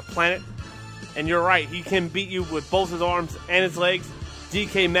quarterback on the planet. And you're right. He can beat you with both his arms and his legs.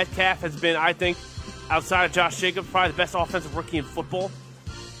 DK Metcalf has been, I think, outside of Josh Jacobs, probably the best offensive rookie in football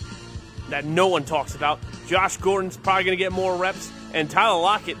that no one talks about. Josh Gordon's probably going to get more reps. And Tyler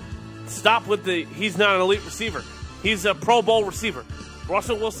Lockett, stop with he's not an elite receiver. He's a Pro Bowl receiver.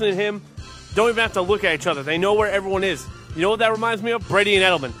 Russell Wilson and him don't even have to look at each other. They know where everyone is. You know what that reminds me of? Brady and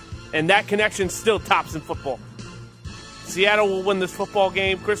Edelman. And that connection still tops in football. Seattle will win this football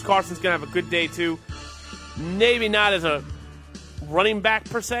game. Chris Carson's going to have a good day, too. Maybe not as a running back,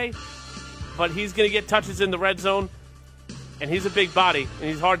 per se, but he's going to get touches in the red zone, and he's a big body, and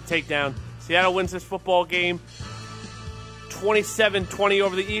he's hard to take down. Seattle wins this football game 27-20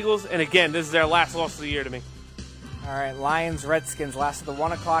 over the Eagles, and again, this is their last loss of the year to me. All right, Lions, Redskins, last of the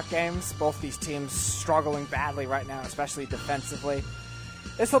 1 o'clock games. Both these teams struggling badly right now, especially defensively.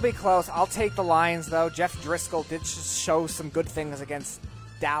 This will be close. I'll take the Lions, though. Jeff Driscoll did show some good things against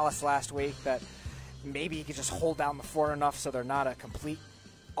Dallas last week, that maybe he could just hold down the fort enough so they're not a complete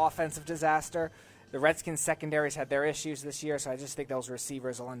offensive disaster. The Redskins secondaries had their issues this year, so I just think those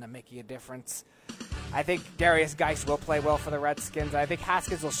receivers will end up making a difference. I think Darius Geis will play well for the Redskins. I think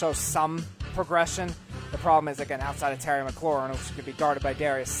Haskins will show some progression. The problem is, again, outside of Terry McLaurin, which could be guarded by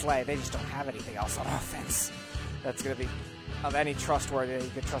Darius Slay, they just don't have anything else on offense that's going to be of any trustworthy that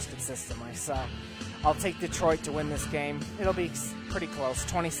you could trust consistently. So I'll take Detroit to win this game. It'll be pretty close,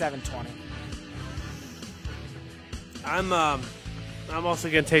 27-20. I'm also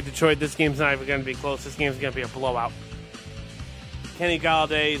going to take Detroit. This game's not even going to be close. This game's going to be a blowout. Kenny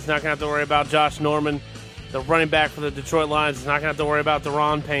Galladay is not going to have to worry about Josh Norman. The running back for the Detroit Lions is not going to have to worry about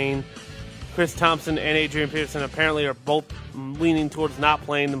Daron Payne. Chris Thompson and Adrian Peterson apparently are both leaning towards not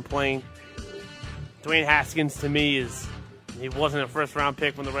playing than playing. Dwayne Haskins, to me, he wasn't a first-round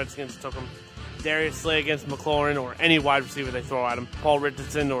pick when the Redskins took him. Darius Slay against McLaurin or any wide receiver they throw at him. Paul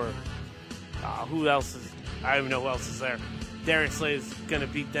Richardson or who else is... I don't even know who else is there. Darius Slay is going to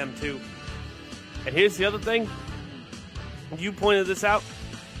beat them, too. And here's the other thing. You pointed this out.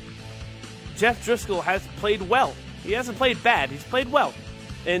 Jeff Driscoll has played well. He hasn't played bad. He's played well.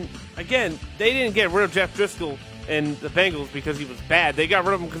 And, again, they didn't get rid of Jeff Driscoll and the Bengals because he was bad. They got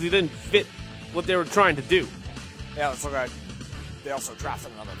rid of him because he didn't fit what they were trying to do. Yeah, let's look at... They also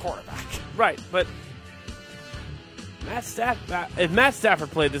drafted another quarterback. Right, but if Matt Stafford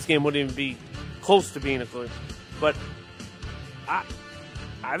played, this game wouldn't even be close to being a clue. But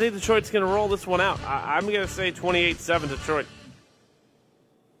I think Detroit's going to roll this one out. I'm going to say 28-7 Detroit.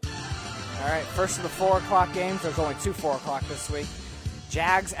 All right, first of the 4 o'clock games. There's only 2 4 o'clock this week.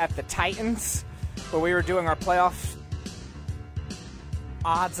 Jags at the Titans, where we were doing our playoff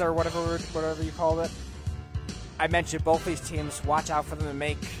odds or whatever you called it. I mentioned both these teams. Watch out for them to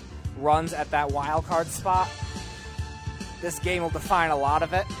make runs at that wild card spot. This game will define a lot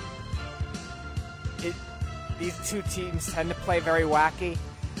of it. These two teams tend to play very wacky.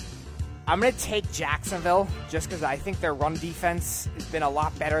 I'm going to take Jacksonville just because I think their run defense has been a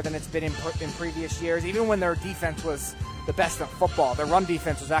lot better than it's been in previous years. Even when their defense was the best in football, their run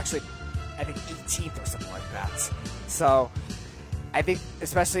defense was actually, I think, 18th or something like that. So I think,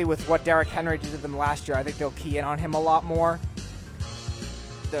 especially with what Derrick Henry did to them last year, I think they'll key in on him a lot more.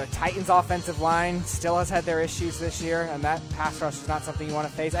 The Titans' offensive line still has had their issues this year, and that pass rush is not something you want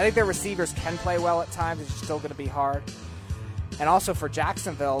to face. I think their receivers can play well at times. It's still going to be hard. And also for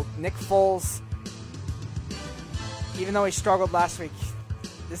Jacksonville, Nick Foles, even though he struggled last week,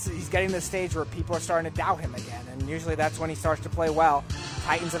 he's getting to the stage where people are starting to doubt him again, and usually that's when he starts to play well.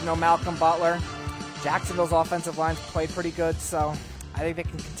 Titans have no Malcolm Butler. Jacksonville's offensive line's played pretty good, so I think they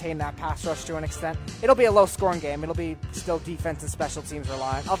can contain that pass rush to an extent. It'll be a low-scoring game. It'll be still defense and special teams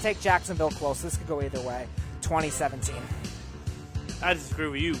reliant. I'll take Jacksonville close. This could go either way. 2017. I disagree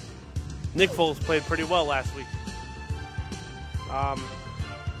with you. Nick Foles played pretty well last week.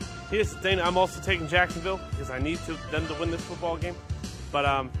 Here's the thing. I'm also taking Jacksonville because I need them to win this football game.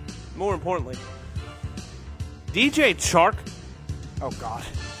 But more importantly, DJ Chark. Oh, God.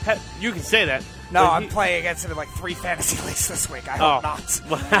 You can say that. No, I'm playing against him in like 3 fantasy leagues this week. I hope not.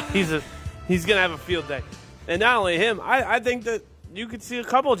 Well, he's going to have a field day. And not only him, I think that you could see a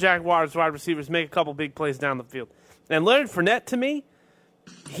couple of Jaguars wide receivers make a couple big plays down the field. And Leonard Fournette, to me,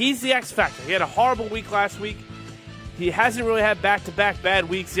 he's the X factor. He had a horrible week last week. He hasn't really had back-to-back bad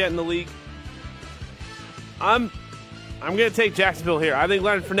weeks yet in the league. I'm going to take Jacksonville here. I think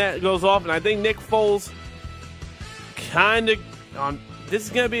Leonard Fournette goes off, and I think Nick Foles kind of this is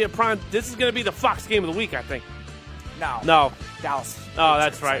going to be the Fox game of the week, I think. No. Dallas. Oh,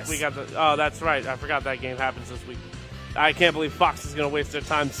 that's right. That's right. I forgot that game happens this week. I can't believe Fox is going to waste their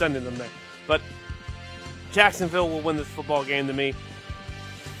time sending them there. But Jacksonville will win this football game to me.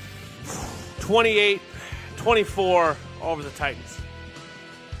 28-24 over the Titans.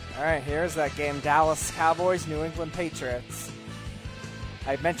 All right, here's that game. Dallas Cowboys, New England Patriots.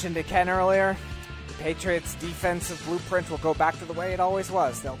 I mentioned to Ken earlier, the Patriots' defensive blueprint will go back to the way it always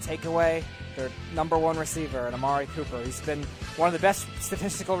was. They'll take away their number one receiver, Amari Cooper. He's been one of the best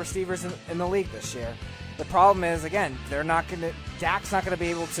statistical receivers in the league this year. The problem is, again, Dak's not going to be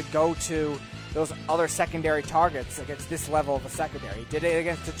able to go to those other secondary targets against this level of a secondary. He did it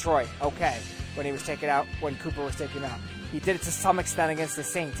against Detroit, okay, when Cooper was taken out. He did it to some extent against the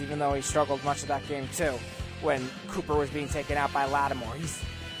Saints, even though he struggled much of that game too, when Cooper was being taken out by Lattimore.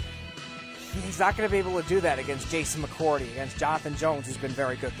 He's not going to be able to do that against Jason McCourty, against Jonathan Jones, who's been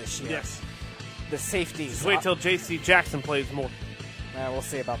very good this year. Yes. The safeties. Just wait till J.C. Jackson plays more. We'll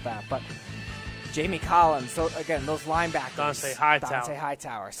see about that. But Jamie Collins, so again, those linebackers. Dante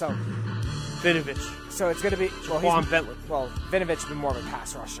Hightower. So Vinovich. So it's going to be Bentley. Vinovich has been more of a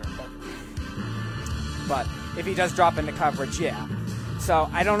pass rusher, but if he does drop into coverage, yeah. So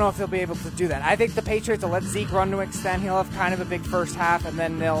I don't know if he'll be able to do that. I think the Patriots will let Zeke run to an extent. He'll have kind of a big first half, and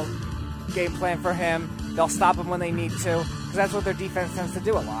then they'll game plan for him. They'll stop him when they need to, because that's what their defense tends to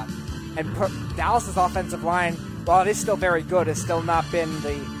do a lot. And Dallas's offensive line, while it is still very good, has still not been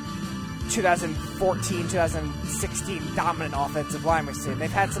the 2014, 2016 dominant offensive line we've seen.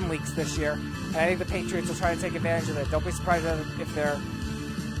 They've had some leaks this year, and I think the Patriots will try to take advantage of that. Don't be surprised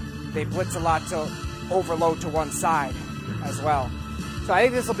if they blitz a lot to overload to one side as well. So I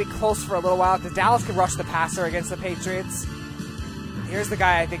think this will be close for a little while. Because Dallas can rush the passer against the Patriots. Here's the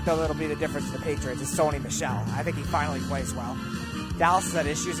guy I think, though, that'll be the difference for the Patriots is Sony Michel. I think he finally plays well. Dallas has had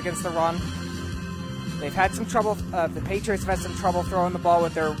issues against the run. They've had some trouble. The Patriots have had some trouble throwing the ball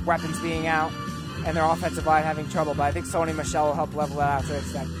with their weapons being out and their offensive line having trouble. But I think Sony Michel will help level that out to an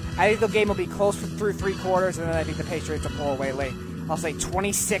extent. I think the game will be close through three quarters, and then I think the Patriots will pull away late. I'll say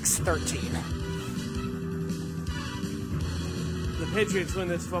 26-13. The Patriots win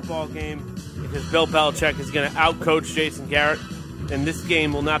this football game because Bill Belichick is going to outcoach Jason Garrett, and this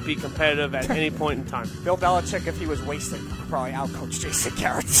game will not be competitive at any point in time. Bill Belichick, if he was wasted, could probably outcoach Jason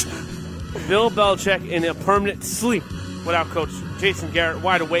Garrett. Bill Belichick in a permanent sleep would outcoach Jason Garrett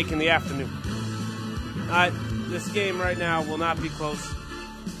wide awake in the afternoon. This game right now will not be close.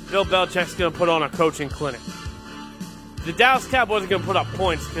 Bill Belichick's going to put on a coaching clinic. The Dallas Cowboys are going to put up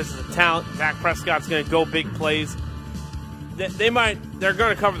points because of the talent. Dak Prescott's going to go big plays. They're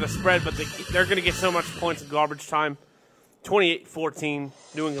going to cover the spread, but they're going to get so much points in garbage time. 28-14,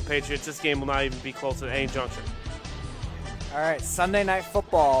 New England Patriots. This game will not even be close at any juncture. All right, Sunday Night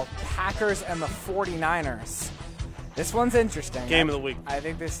Football, Packers and the 49ers. This one's interesting. Game of the week. I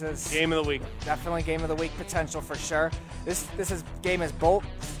think this is game of the week. Definitely game of the week potential for sure. This game is both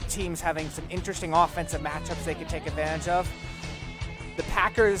teams having some interesting offensive matchups they can take advantage of. The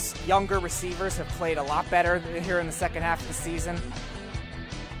Packers' younger receivers have played a lot better here in the second half of the season.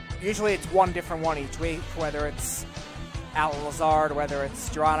 Usually it's one different one each week, whether it's Alan Lazard, whether it's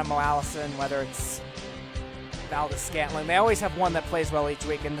Geronimo Allison, whether it's Valdez Scantling. They always have one that plays well each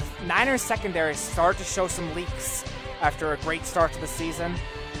week. And the Niners secondary started to show some leaks after a great start to the season.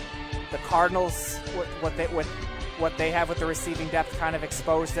 The Cardinals, what they have with the receiving depth kind of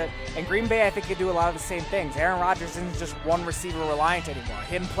exposed it. And Green Bay, I think, could do a lot of the same things. Aaron Rodgers isn't just one receiver reliant anymore.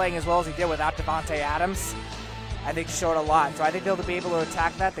 Him playing as well as he did without Devontae Adams, I think, showed a lot. So I think they'll be able to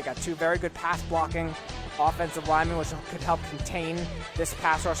attack that. They got two very good pass blocking offensive linemen, which could help contain this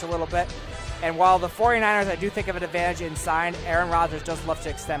pass rush a little bit. And while the 49ers, I do think, have an advantage inside, Aaron Rodgers does love to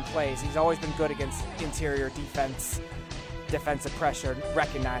extend plays. He's always been good against interior defensive pressure,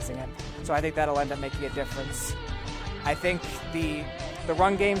 recognizing it. So I think that'll end up making a difference. I think the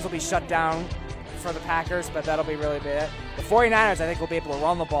run games will be shut down for the Packers, but that'll be really it. The 49ers, I think, will be able to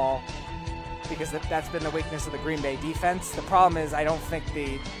run the ball because that's been the weakness of the Green Bay defense. The problem is I don't think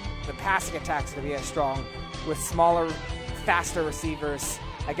the passing attack's going to be as strong with smaller, faster receivers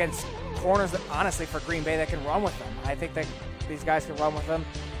against corners that, honestly, for Green Bay, that can run with them. I think that these guys can run with them.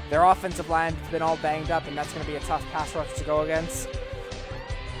 Their offensive line has been all banged up, and that's going to be a tough pass rush to go against.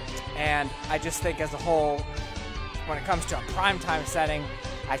 And I just think as a whole, when it comes to a primetime setting,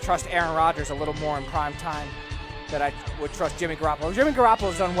 I trust Aaron Rodgers a little more in primetime that I would trust Jimmy Garoppolo. Jimmy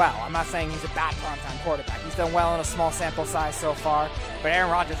Garoppolo's done well. I'm not saying he's a bad primetime quarterback. He's done well in a small sample size so far, but Aaron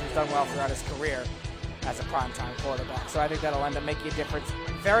Rodgers has done well throughout his career as a primetime quarterback. So I think that'll end up making a difference.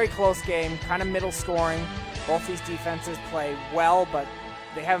 Very close game, kind of middle scoring. Both these defenses play well, but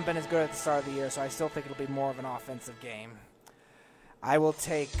they haven't been as good at the start of the year, so I still think it'll be more of an offensive game. I will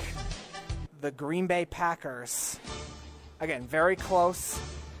take the Green Bay Packers. Again, very close.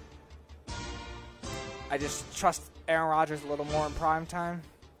 I just trust Aaron Rodgers a little more in primetime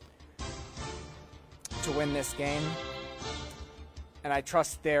to win this game. And I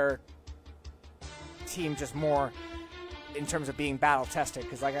trust their team just more in terms of being battle-tested,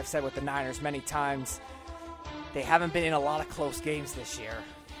 because like I've said with the Niners many times, they haven't been in a lot of close games this year.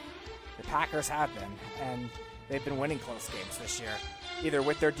 The Packers have been, and they've been winning close games this year, either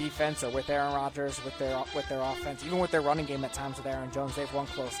with their defense or with Aaron Rodgers, with their offense. Even with their running game at times with Aaron Jones, they've won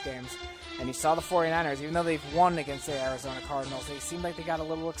close games. And you saw the 49ers, even though they've won against the Arizona Cardinals, they seemed like they got a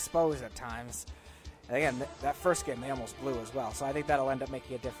little exposed at times. And again, that first game, they almost blew as well. So I think that'll end up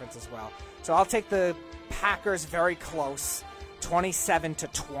making a difference as well. So I'll take the Packers very close,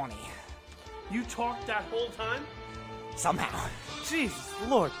 27-20. You talked that whole time? Somehow. Jesus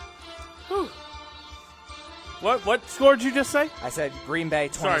Lord. Whew. What score did you just say? I said Green Bay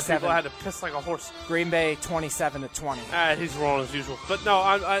 27. Sorry, people, I had to piss like a horse. Green Bay 27-20. He's wrong as usual. But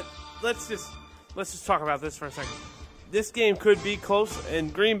no, let's just talk about this for a second. This game could be close,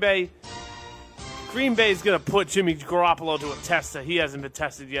 and Green Bay is going to put Jimmy Garoppolo to a test that he hasn't been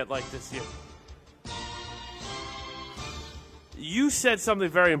tested yet like this year. You said something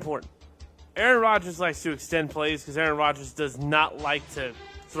very important. Aaron Rodgers likes to extend plays because Aaron Rodgers does not like to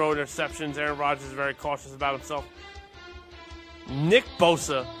throw interceptions. Aaron Rodgers is very cautious about himself. Nick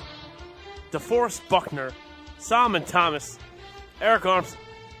Bosa, DeForest Buckner, Solomon Thomas, Eric Armstead,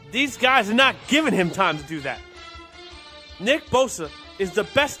 these guys are not giving him time to do that. Nick Bosa is the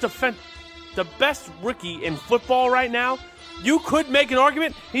best rookie in football right now. You could make an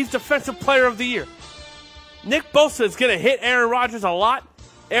argument he's Defensive Player of the Year. Nick Bosa is going to hit Aaron Rodgers a lot.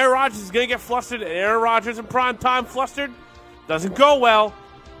 Aaron Rodgers is going to get flustered, and Aaron Rodgers in prime time flustered doesn't go well.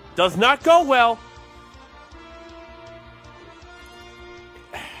 Does not go well.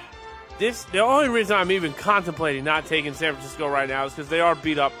 The only reason I'm even contemplating not taking San Francisco right now is because they are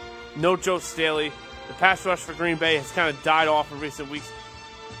beat up. No Joe Staley. The pass rush for Green Bay has kind of died off in recent weeks.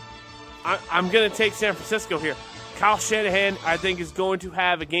 I'm going to take San Francisco here. Kyle Shanahan, I think, is going to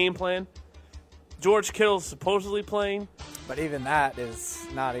have a game plan. George Kittle's supposedly playing. But even that is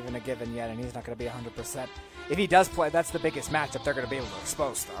not even a given yet, and he's not going to be 100%. If he does play, that's the biggest matchup they're going to be able to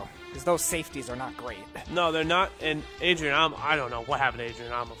expose, though, because those safeties are not great. No, they're not. And Adrian Amos, I don't know what happened to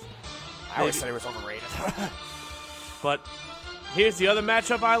Adrian Amos. I always said he was overrated. But here's the other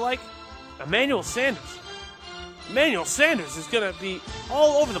matchup I like. Emmanuel Sanders. Emmanuel Sanders is going to be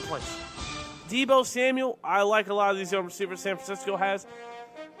all over the place. Deebo Samuel, I like a lot of these young receivers San Francisco has.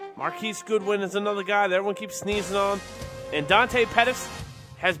 Marquise Goodwin is another guy that everyone keeps sneezing on. And Dante Pettis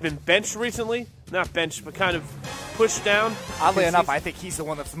has been benched recently. Not benched, but kind of pushed down. Oddly enough, I think he's the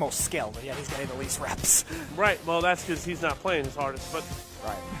one that's the most skilled, and yet he's getting the least reps. Right, well, that's because he's not playing his hardest. But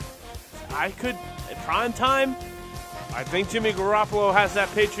right. I could, at prime time, I think Jimmy Garoppolo has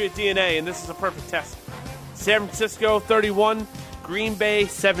that Patriot DNA, and this is a perfect test. San Francisco 31, Green Bay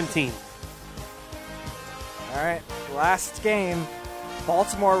 17. All right, last game.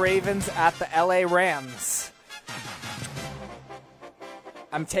 Baltimore Ravens at the LA Rams.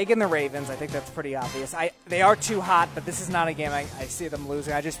 I'm taking the Ravens. I think that's pretty obvious. They are too hot, but this is not a game I see them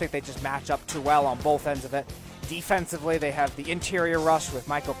losing. I just think they just match up too well on both ends of it. Defensively, they have the interior rush with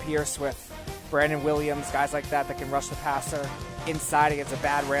Michael Pierce, with Brandon Williams, guys like that can rush the passer inside against a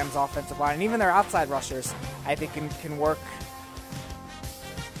bad Rams offensive line. And even their outside rushers, I think, can work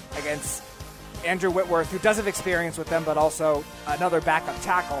against Andrew Whitworth, who does have experience with them, but also another backup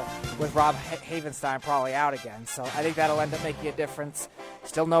tackle with Rob Havenstein probably out again. So I think that'll end up making a difference.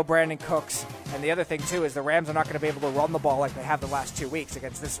 Still no Brandon Cooks. And the other thing, too, is the Rams are not going to be able to run the ball like they have the last 2 weeks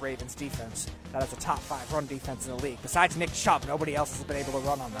against this Ravens defense. That is a top 5 run defense in the league. Besides Nick Chubb, nobody else has been able to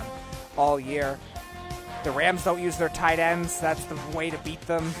run on them all year. The Rams don't use their tight ends. That's the way to beat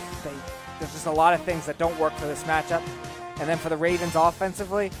them. There's just a lot of things that don't work for this matchup. And then for the Ravens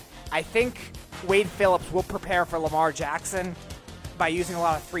offensively, I think Wade Phillips will prepare for Lamar Jackson by using a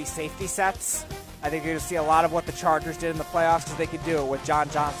lot of free safety sets. I think you're going to see a lot of what the Chargers did in the playoffs, because they could do it with John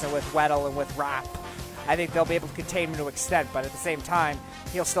Johnson, with Weddle, and with Rapp. I think they'll be able to contain him to an extent, but at the same time,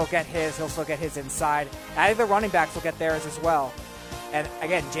 he'll still get his inside. And I think the running backs will get theirs as well. And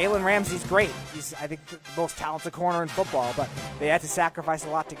again, Jalen Ramsey's great. He's, I think, the most talented corner in football, but they had to sacrifice a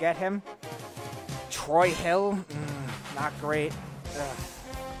lot to get him. Troy Hill, not great.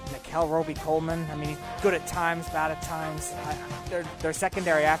 Nickel Roby-Coleman, I mean, he's good at times, bad at times. Their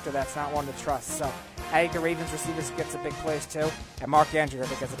secondary after that's not one to trust. So I think the Ravens receivers gets a big plays too. And Mark Andrews, I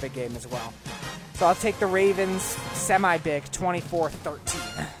think, has a big game as well. So I'll take the Ravens semi-big,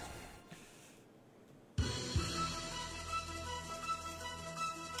 24-13.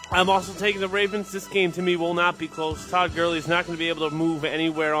 I'm also taking the Ravens. This game, to me, will not be close. Todd Gurley is not going to be able to move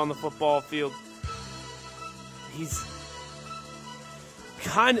anywhere on the football field. He's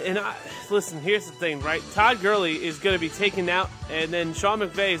kind of, listen, here's the thing, right? Todd Gurley is going to be taken out, and then Sean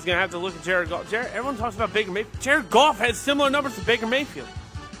McVay is going to have to look at Jared Goff. Everyone talks about Baker Mayfield. Jared Goff has similar numbers to Baker Mayfield.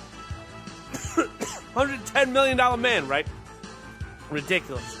 $110 million man, right?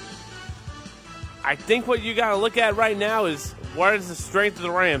 Ridiculous. I think what you got to look at right now is what is the strength of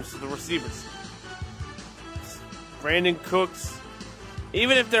the Rams, the receivers. Brandon Cooks.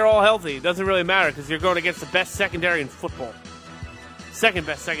 Even if they're all healthy, it doesn't really matter because you're going against the best secondary in football. Second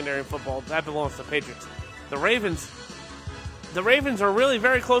best secondary in football. That belongs to the Patriots. The Ravens are really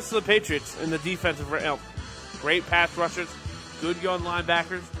very close to the Patriots in the defensive realm. Great pass rushers, good young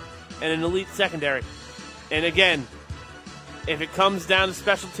linebackers, and an elite secondary. And again, if it comes down to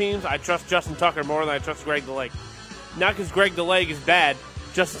special teams, I trust Justin Tucker more than I trust Greg DeLeg. Not because Greg DeLeg is bad,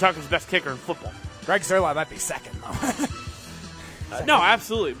 Justin Tucker's the best kicker in football. Greg Zuerlein might be second, though. No,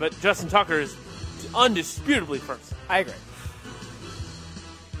 absolutely, but Justin Tucker is undisputably first. I agree.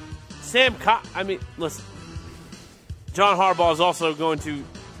 Listen. John Harbaugh is also going to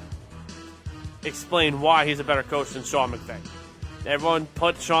explain why he's a better coach than Sean McVay. Everyone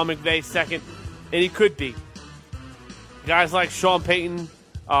put Sean McVay second, and he could be. Guys like Sean Payton,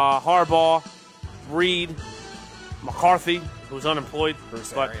 Harbaugh, Reed, McCarthy, who's unemployed.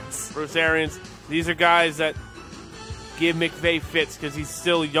 Bruce Arians. These are guys that give McVay fits because he's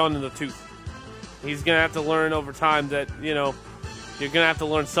still young in the tooth. He's going to have to learn over time that, you're going to have to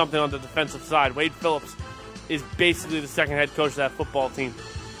learn something on the defensive side. Wade Phillips is basically the second head coach of that football team.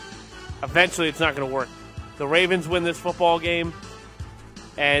 Eventually, it's not going to work. The Ravens win this football game,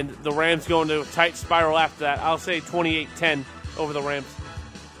 and the Rams go into a tight spiral after that. I'll say 28-10 over the Rams.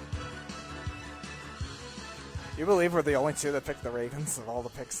 You believe we're the only two that picked the Ravens of all the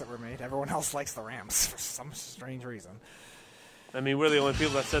picks that were made? Everyone else likes the Rams for some strange reason. I mean, we're the only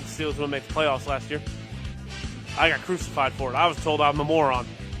people that said the Steelers would make the playoffs last year. I got crucified for it. I was told I'm a moron.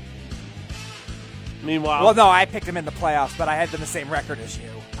 Meanwhile, well, no, I picked them in the playoffs, but I had them the same record as you.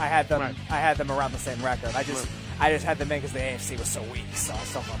 I had them. Right. I had them around the same record. I just had them in because the AFC was so weak, so I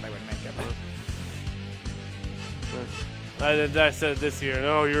still thought they would make it. I said it this year.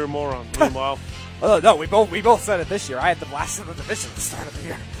 No, you're a moron. Meanwhile, well, no, we both said it this year. I had them last in the division at the start of the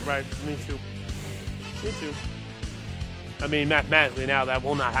year. Right, me too. I mean, mathematically now that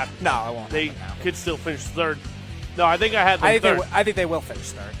will not happen. No, it won't. They could still finish third. No, I think I had them third. I think they will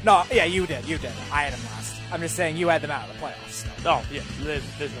finish third. No, yeah, you did. I had them last. I'm just saying you had them out of the playoffs. Oh, yeah, there's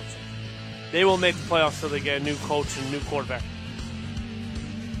no chance. They will make the playoffs so they get a new coach and a new quarterback.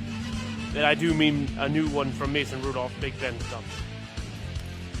 And I do mean a new one from Mason Rudolph, Big Ben stuff.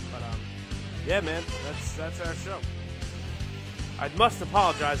 But, yeah, man, that's our show. I must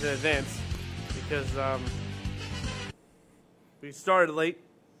apologize in advance because we started late,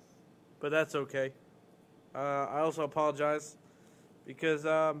 but that's okay. I also apologize because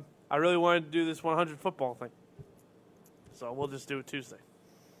I really wanted to do this 100 football thing. So we'll just do it Tuesday.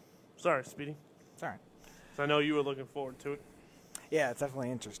 Sorry, Speedy. It's all right. So I know you were looking forward to it. Yeah, it's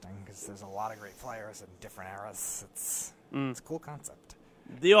definitely interesting because there's a lot of great players in different eras. It's a cool concept.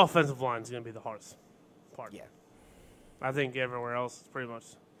 The offensive line is going to be the hardest part. Yeah. I think everywhere else is pretty much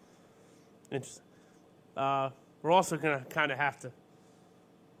interesting. We're also going to kind of have to.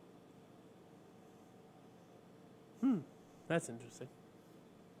 That's interesting.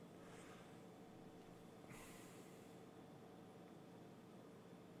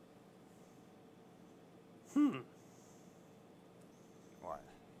 What?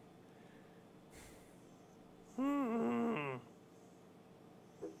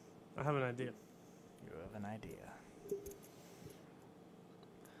 I have an idea. You have an idea.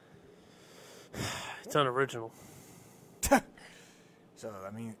 It's unoriginal. So,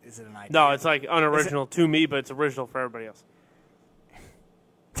 I mean, is it an idea? No, it's like unoriginal to me, but it's original for everybody else.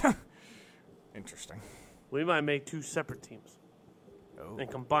 Interesting. We might make two separate teams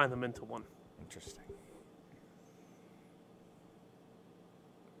and combine them into one. Interesting.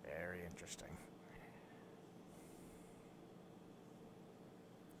 Very interesting.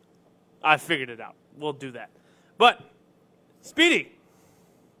 I figured it out. We'll do that. But, Speedy,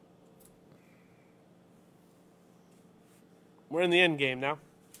 we're in the end game now.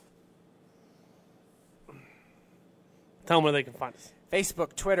 Tell them where they can find us.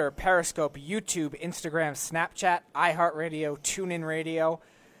 Facebook, Twitter, Periscope, YouTube, Instagram, Snapchat, iHeartRadio, TuneIn Radio,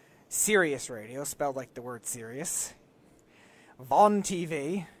 Sirius Radio, spelled like the word serious, Vaughn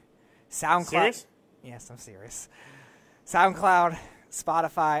TV, SoundCloud. Serious? Yes, I'm serious. SoundCloud,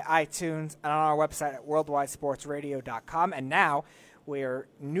 Spotify, iTunes, and on our website at worldwidesportsradio.com. And now we are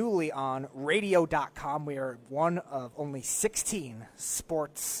newly on radio.com. We are one of only 16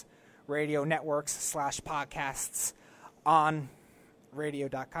 sports radio networks / podcasts on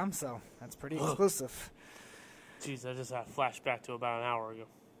radio.com, so that's pretty exclusive. Jeez, I just had a flashback to about an hour ago.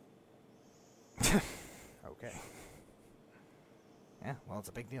 Okay. Yeah, well, it's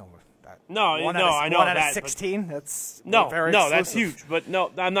a big deal. No, I know one that. out of 16. That's very no, that's exclusive. huge. But no,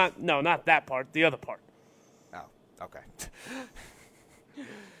 I'm not. No, not that part. The other part. Oh, okay.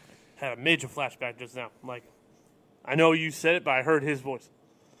 Had a major flashback just now. Like, I know you said it, but I heard his voice.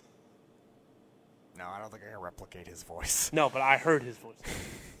 No, I don't think I can replicate his voice. No, but I heard his voice.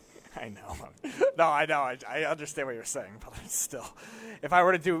 I know. No, I know. I understand what you're saying, but still, if I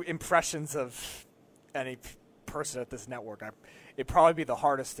were to do impressions of any person at this network, it'd probably be the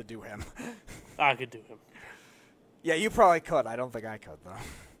hardest to do him. I could do him. Yeah, you probably could. I don't think I could, though.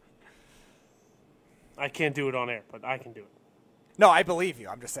 I can't do it on air, but I can do it. No, I believe you.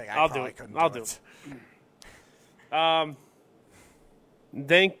 I'm just saying I'll probably do it. couldn't I'll do it.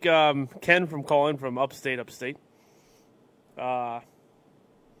 Thank Ken from calling from upstate.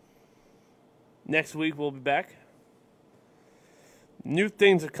 Next week we'll be back. New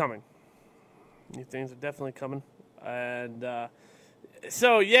things are coming. New things are definitely coming, and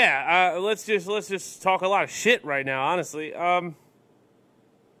so yeah, let's just talk a lot of shit right now. Honestly, I'm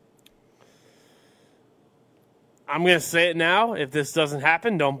gonna say it now. If this doesn't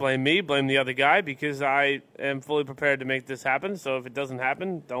happen, don't blame me. Blame the other guy, because I am fully prepared to make this happen. So if it doesn't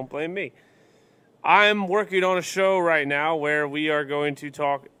happen, don't blame me. I'm working on a show right now where we are going to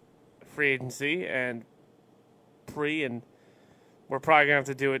talk free agency and and we're probably gonna have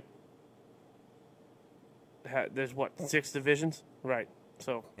to do it. There's 6 divisions, right?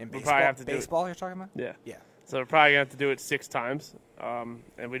 So In we'll probably have to do baseball, you're talking about? Yeah. Yeah. So we're probably gonna have to do it 6 times, and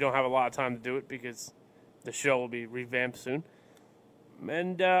we don't have a lot of time to do it because the show will be revamped soon.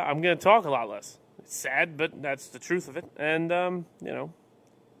 And I'm going to talk a lot less. It's sad, but that's the truth of it. And,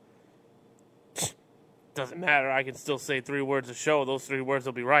 doesn't matter. I can still say 3 words a show. Those 3 words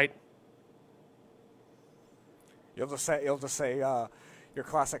will be right. You'll just say your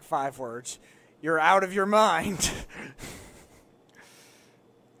classic 5 words. You're out of your mind.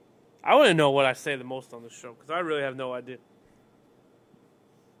 I want to know what I say the most on the show, because I really have no idea.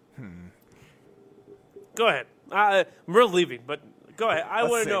 Go ahead. We're leaving, but go ahead. I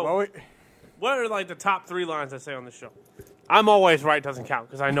want to know what are like the top 3 lines I say on the show. I'm always right doesn't count,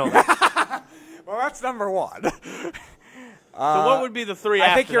 because I know that. Well, that's number 1. So what would be the 3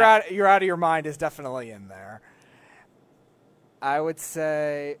 after I think you're that? you're out of your mind is definitely in there. I would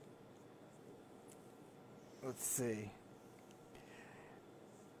say, let's see.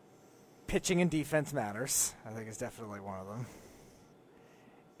 Pitching and defense matters. I think it's definitely one of them.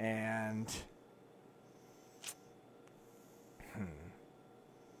 And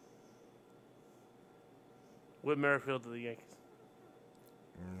Whit Merrifield to the Yankees.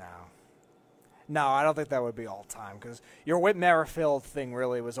 No, I don't think that would be all time, because your Whit Merrifield thing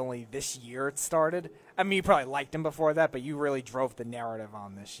really was only this year it started. I mean, you probably liked him before that, but you really drove the narrative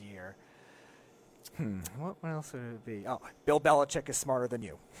on this year. What else would it be? Oh, Bill Belichick is smarter than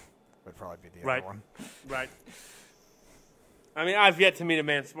you. Would probably be the other one. Right. I mean, I've yet to meet a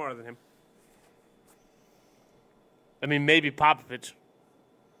man smarter than him. I mean, maybe Popovich.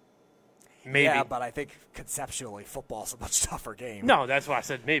 Maybe. Yeah, but I think conceptually football's a much tougher game. No, that's why I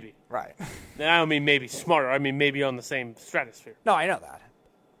said maybe. Right. I don't mean maybe smarter. I mean maybe on the same stratosphere. No, I know that.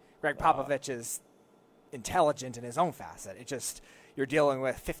 Greg Popovich is intelligent in his own facet. It just, you're dealing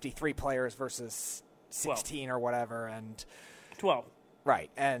with 53 players versus 16 or whatever, and 12. Right,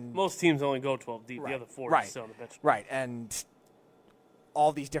 and most teams only go 12 deep. Right. The other 4 are still on the bench. Right, and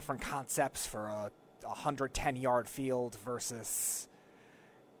all these different concepts for a 110-yard field versus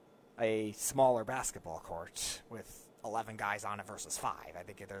a smaller basketball court with 11 guys on it versus 5. I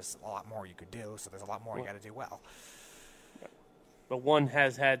think there's a lot more you could do, so there's a lot more you got to do well. But one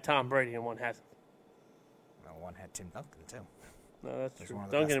has had Tom Brady and one hasn't. Well, one had Tim Duncan, too. No, that's true.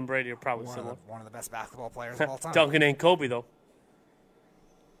 Duncan and Brady are probably similar. One of the best basketball players of all time. Duncan ain't Kobe, though.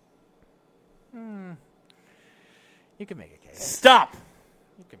 You can make a case. Stop.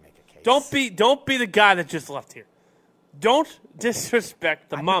 You can make a case. Don't be the guy that just left here. Don't disrespect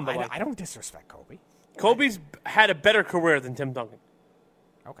the Mamba. I don't disrespect Kobe. Kobe's had a better career than Tim Duncan.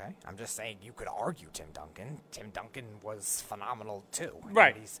 Okay, I'm just saying you could argue Tim Duncan. Tim Duncan was phenomenal too.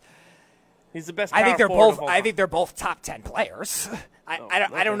 Right. He's the best. I think power they're forward both. of all I time. think they're both top 10 players. I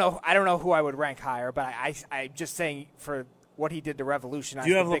don't know. I don't know who I would rank higher, but I'm just saying for what he did to revolutionize.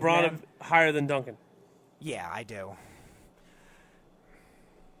 Do you have the big LeBron man. higher than Duncan? Yeah, I do.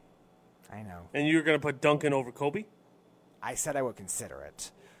 I know. And you're going to put Duncan over Kobe? I said I would consider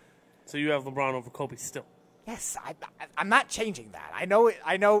it. So you have LeBron over Kobe still? Yes, I'm not changing that. I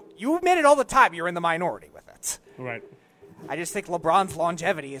know. You admit it all the time. You're in the minority with it. Right. I just think LeBron's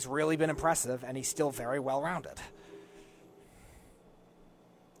longevity has really been impressive, and he's still very well-rounded.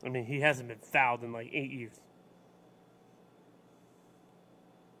 I mean, he hasn't been fouled in like 8 years.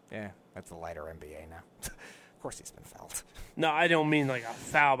 Yeah, that's the lighter NBA now. Of course he's been fouled. No, I don't mean like a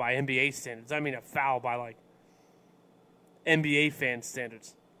foul by NBA standards. I mean a foul by like NBA fan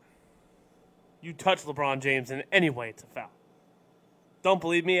standards. You touch LeBron James in any way, it's a foul. Don't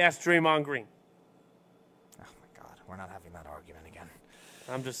believe me? Ask Draymond Green. Oh, my God. We're not having that argument again.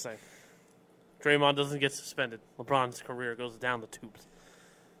 I'm just saying. Draymond doesn't get suspended. LeBron's career goes down the tubes.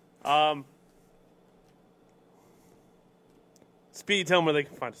 Speedy, tell them where they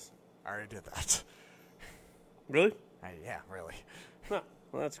can find us. I already did that. Really? Yeah, really. Huh.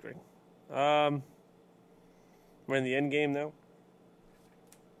 Well, that's great. We're in the end game now.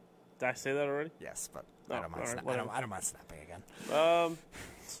 Did I say that already? Yes, but Oh, I don't mind. all right, I whatever. don't mind snapping again.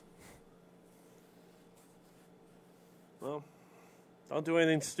 Well, don't do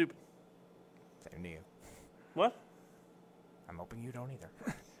anything stupid. Same to you. What? I'm hoping you don't either.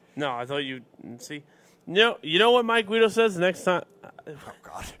 No, I thought you see. You know what Mike Guido says the next time. Oh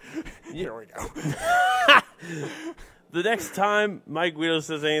God. Here we go. The next time Mike Guido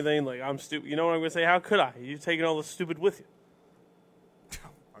says anything like I'm stupid, you know what I'm going to say? How could I? You've taken all the stupid with you.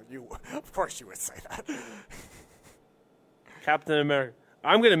 Of course you would say that. Captain America.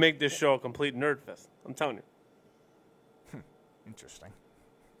 I'm going to make this show a complete nerd fest. I'm telling you. Interesting.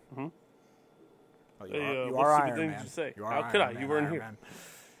 Mm-hmm. Oh, Hey, you what are stupid Iron things Man. you say? You are How Iron could I? Man, You weren't Iron here. Man.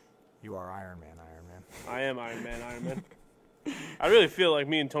 You are Iron Man. Iron Man. I am Iron Man. Iron Man. I really feel like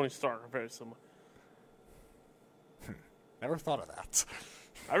me and Tony Stark are very similar. Never thought of that.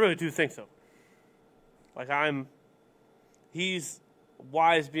 I really do think so. Like he's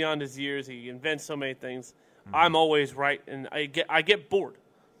wise beyond his years. He invents so many things. I'm always right, and I get bored.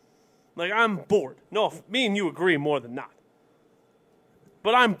 Like I'm bored. No, me and you agree more than not.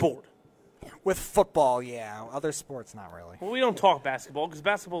 But I'm bored. With football, yeah. Other sports, not really. Well, we don't talk basketball because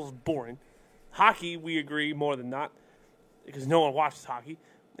basketball is boring. Hockey, we agree more than not because no one watches hockey.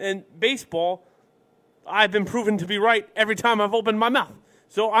 And baseball, I've been proven to be right every time I've opened my mouth.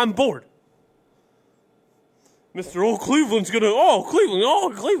 So I'm bored. Mr. Cleveland's going to,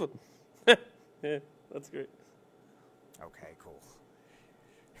 Cleveland. Yeah, that's great. Okay, cool.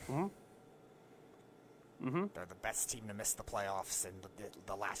 Mm-hmm. They're the best team to miss the playoffs in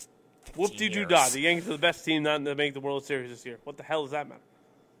the last 15 Whoop-de-doo-dah. years. The Yankees are the best team not to make the World Series this year. What the hell does that matter?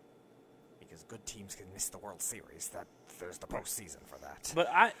 Because good teams can miss the World Series. There's the postseason for that. But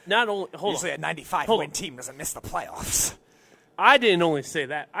I not only hold Usually on. a 95-win team doesn't miss the playoffs. I didn't only say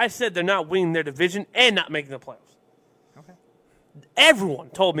that. I said they're not winning their division and not making the playoffs. Okay.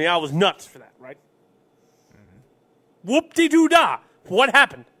 Everyone told me I was nuts for that, right? Mm-hmm. Whoop-de-doo-dah. What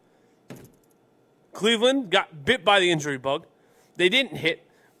happened? Cleveland got bit by the injury bug. They didn't hit.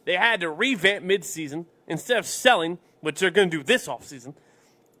 They had to revamp midseason. Instead of selling, which they're going to do this offseason,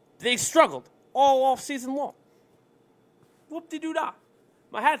 they struggled all offseason long. Whoop-de-doo-dah.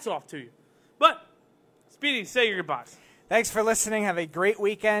 My hat's off to you. But, Speedy, say your goodbyes. Thanks for listening. Have a great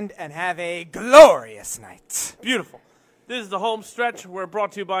weekend and have a glorious night. Beautiful. This is the home stretch. We're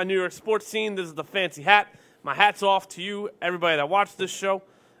brought to you by New York Sports Scene. This is the Fancy Hat. My hat's off to you, everybody that watched this show.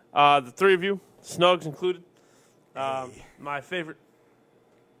 The three of you, Snugs included. My favorite.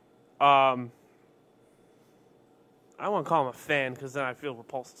 I don't want to call him a fan because then I feel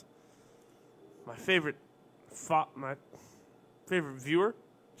repulsed. My favorite viewer.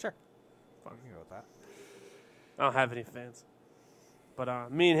 Sure. Fine, you can go with that. I don't have any fans.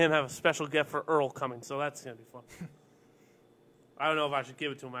 But me and him have a special gift for Earl coming, so that's going to be fun. I don't know if I should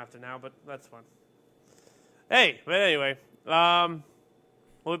give it to him after now, but that's fun. Hey, but anyway,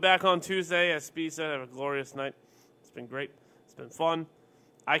 we'll be back on Tuesday. As Speed said, have a glorious night. It's been great. It's been fun.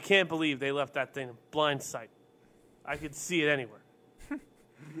 I can't believe they left that thing in blind sight. I could see it anywhere.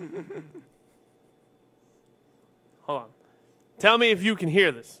 Hold on. Tell me if you can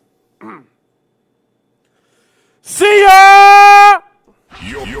hear this. See ya!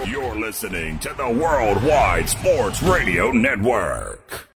 You're listening to the Worldwide Sports Radio Network.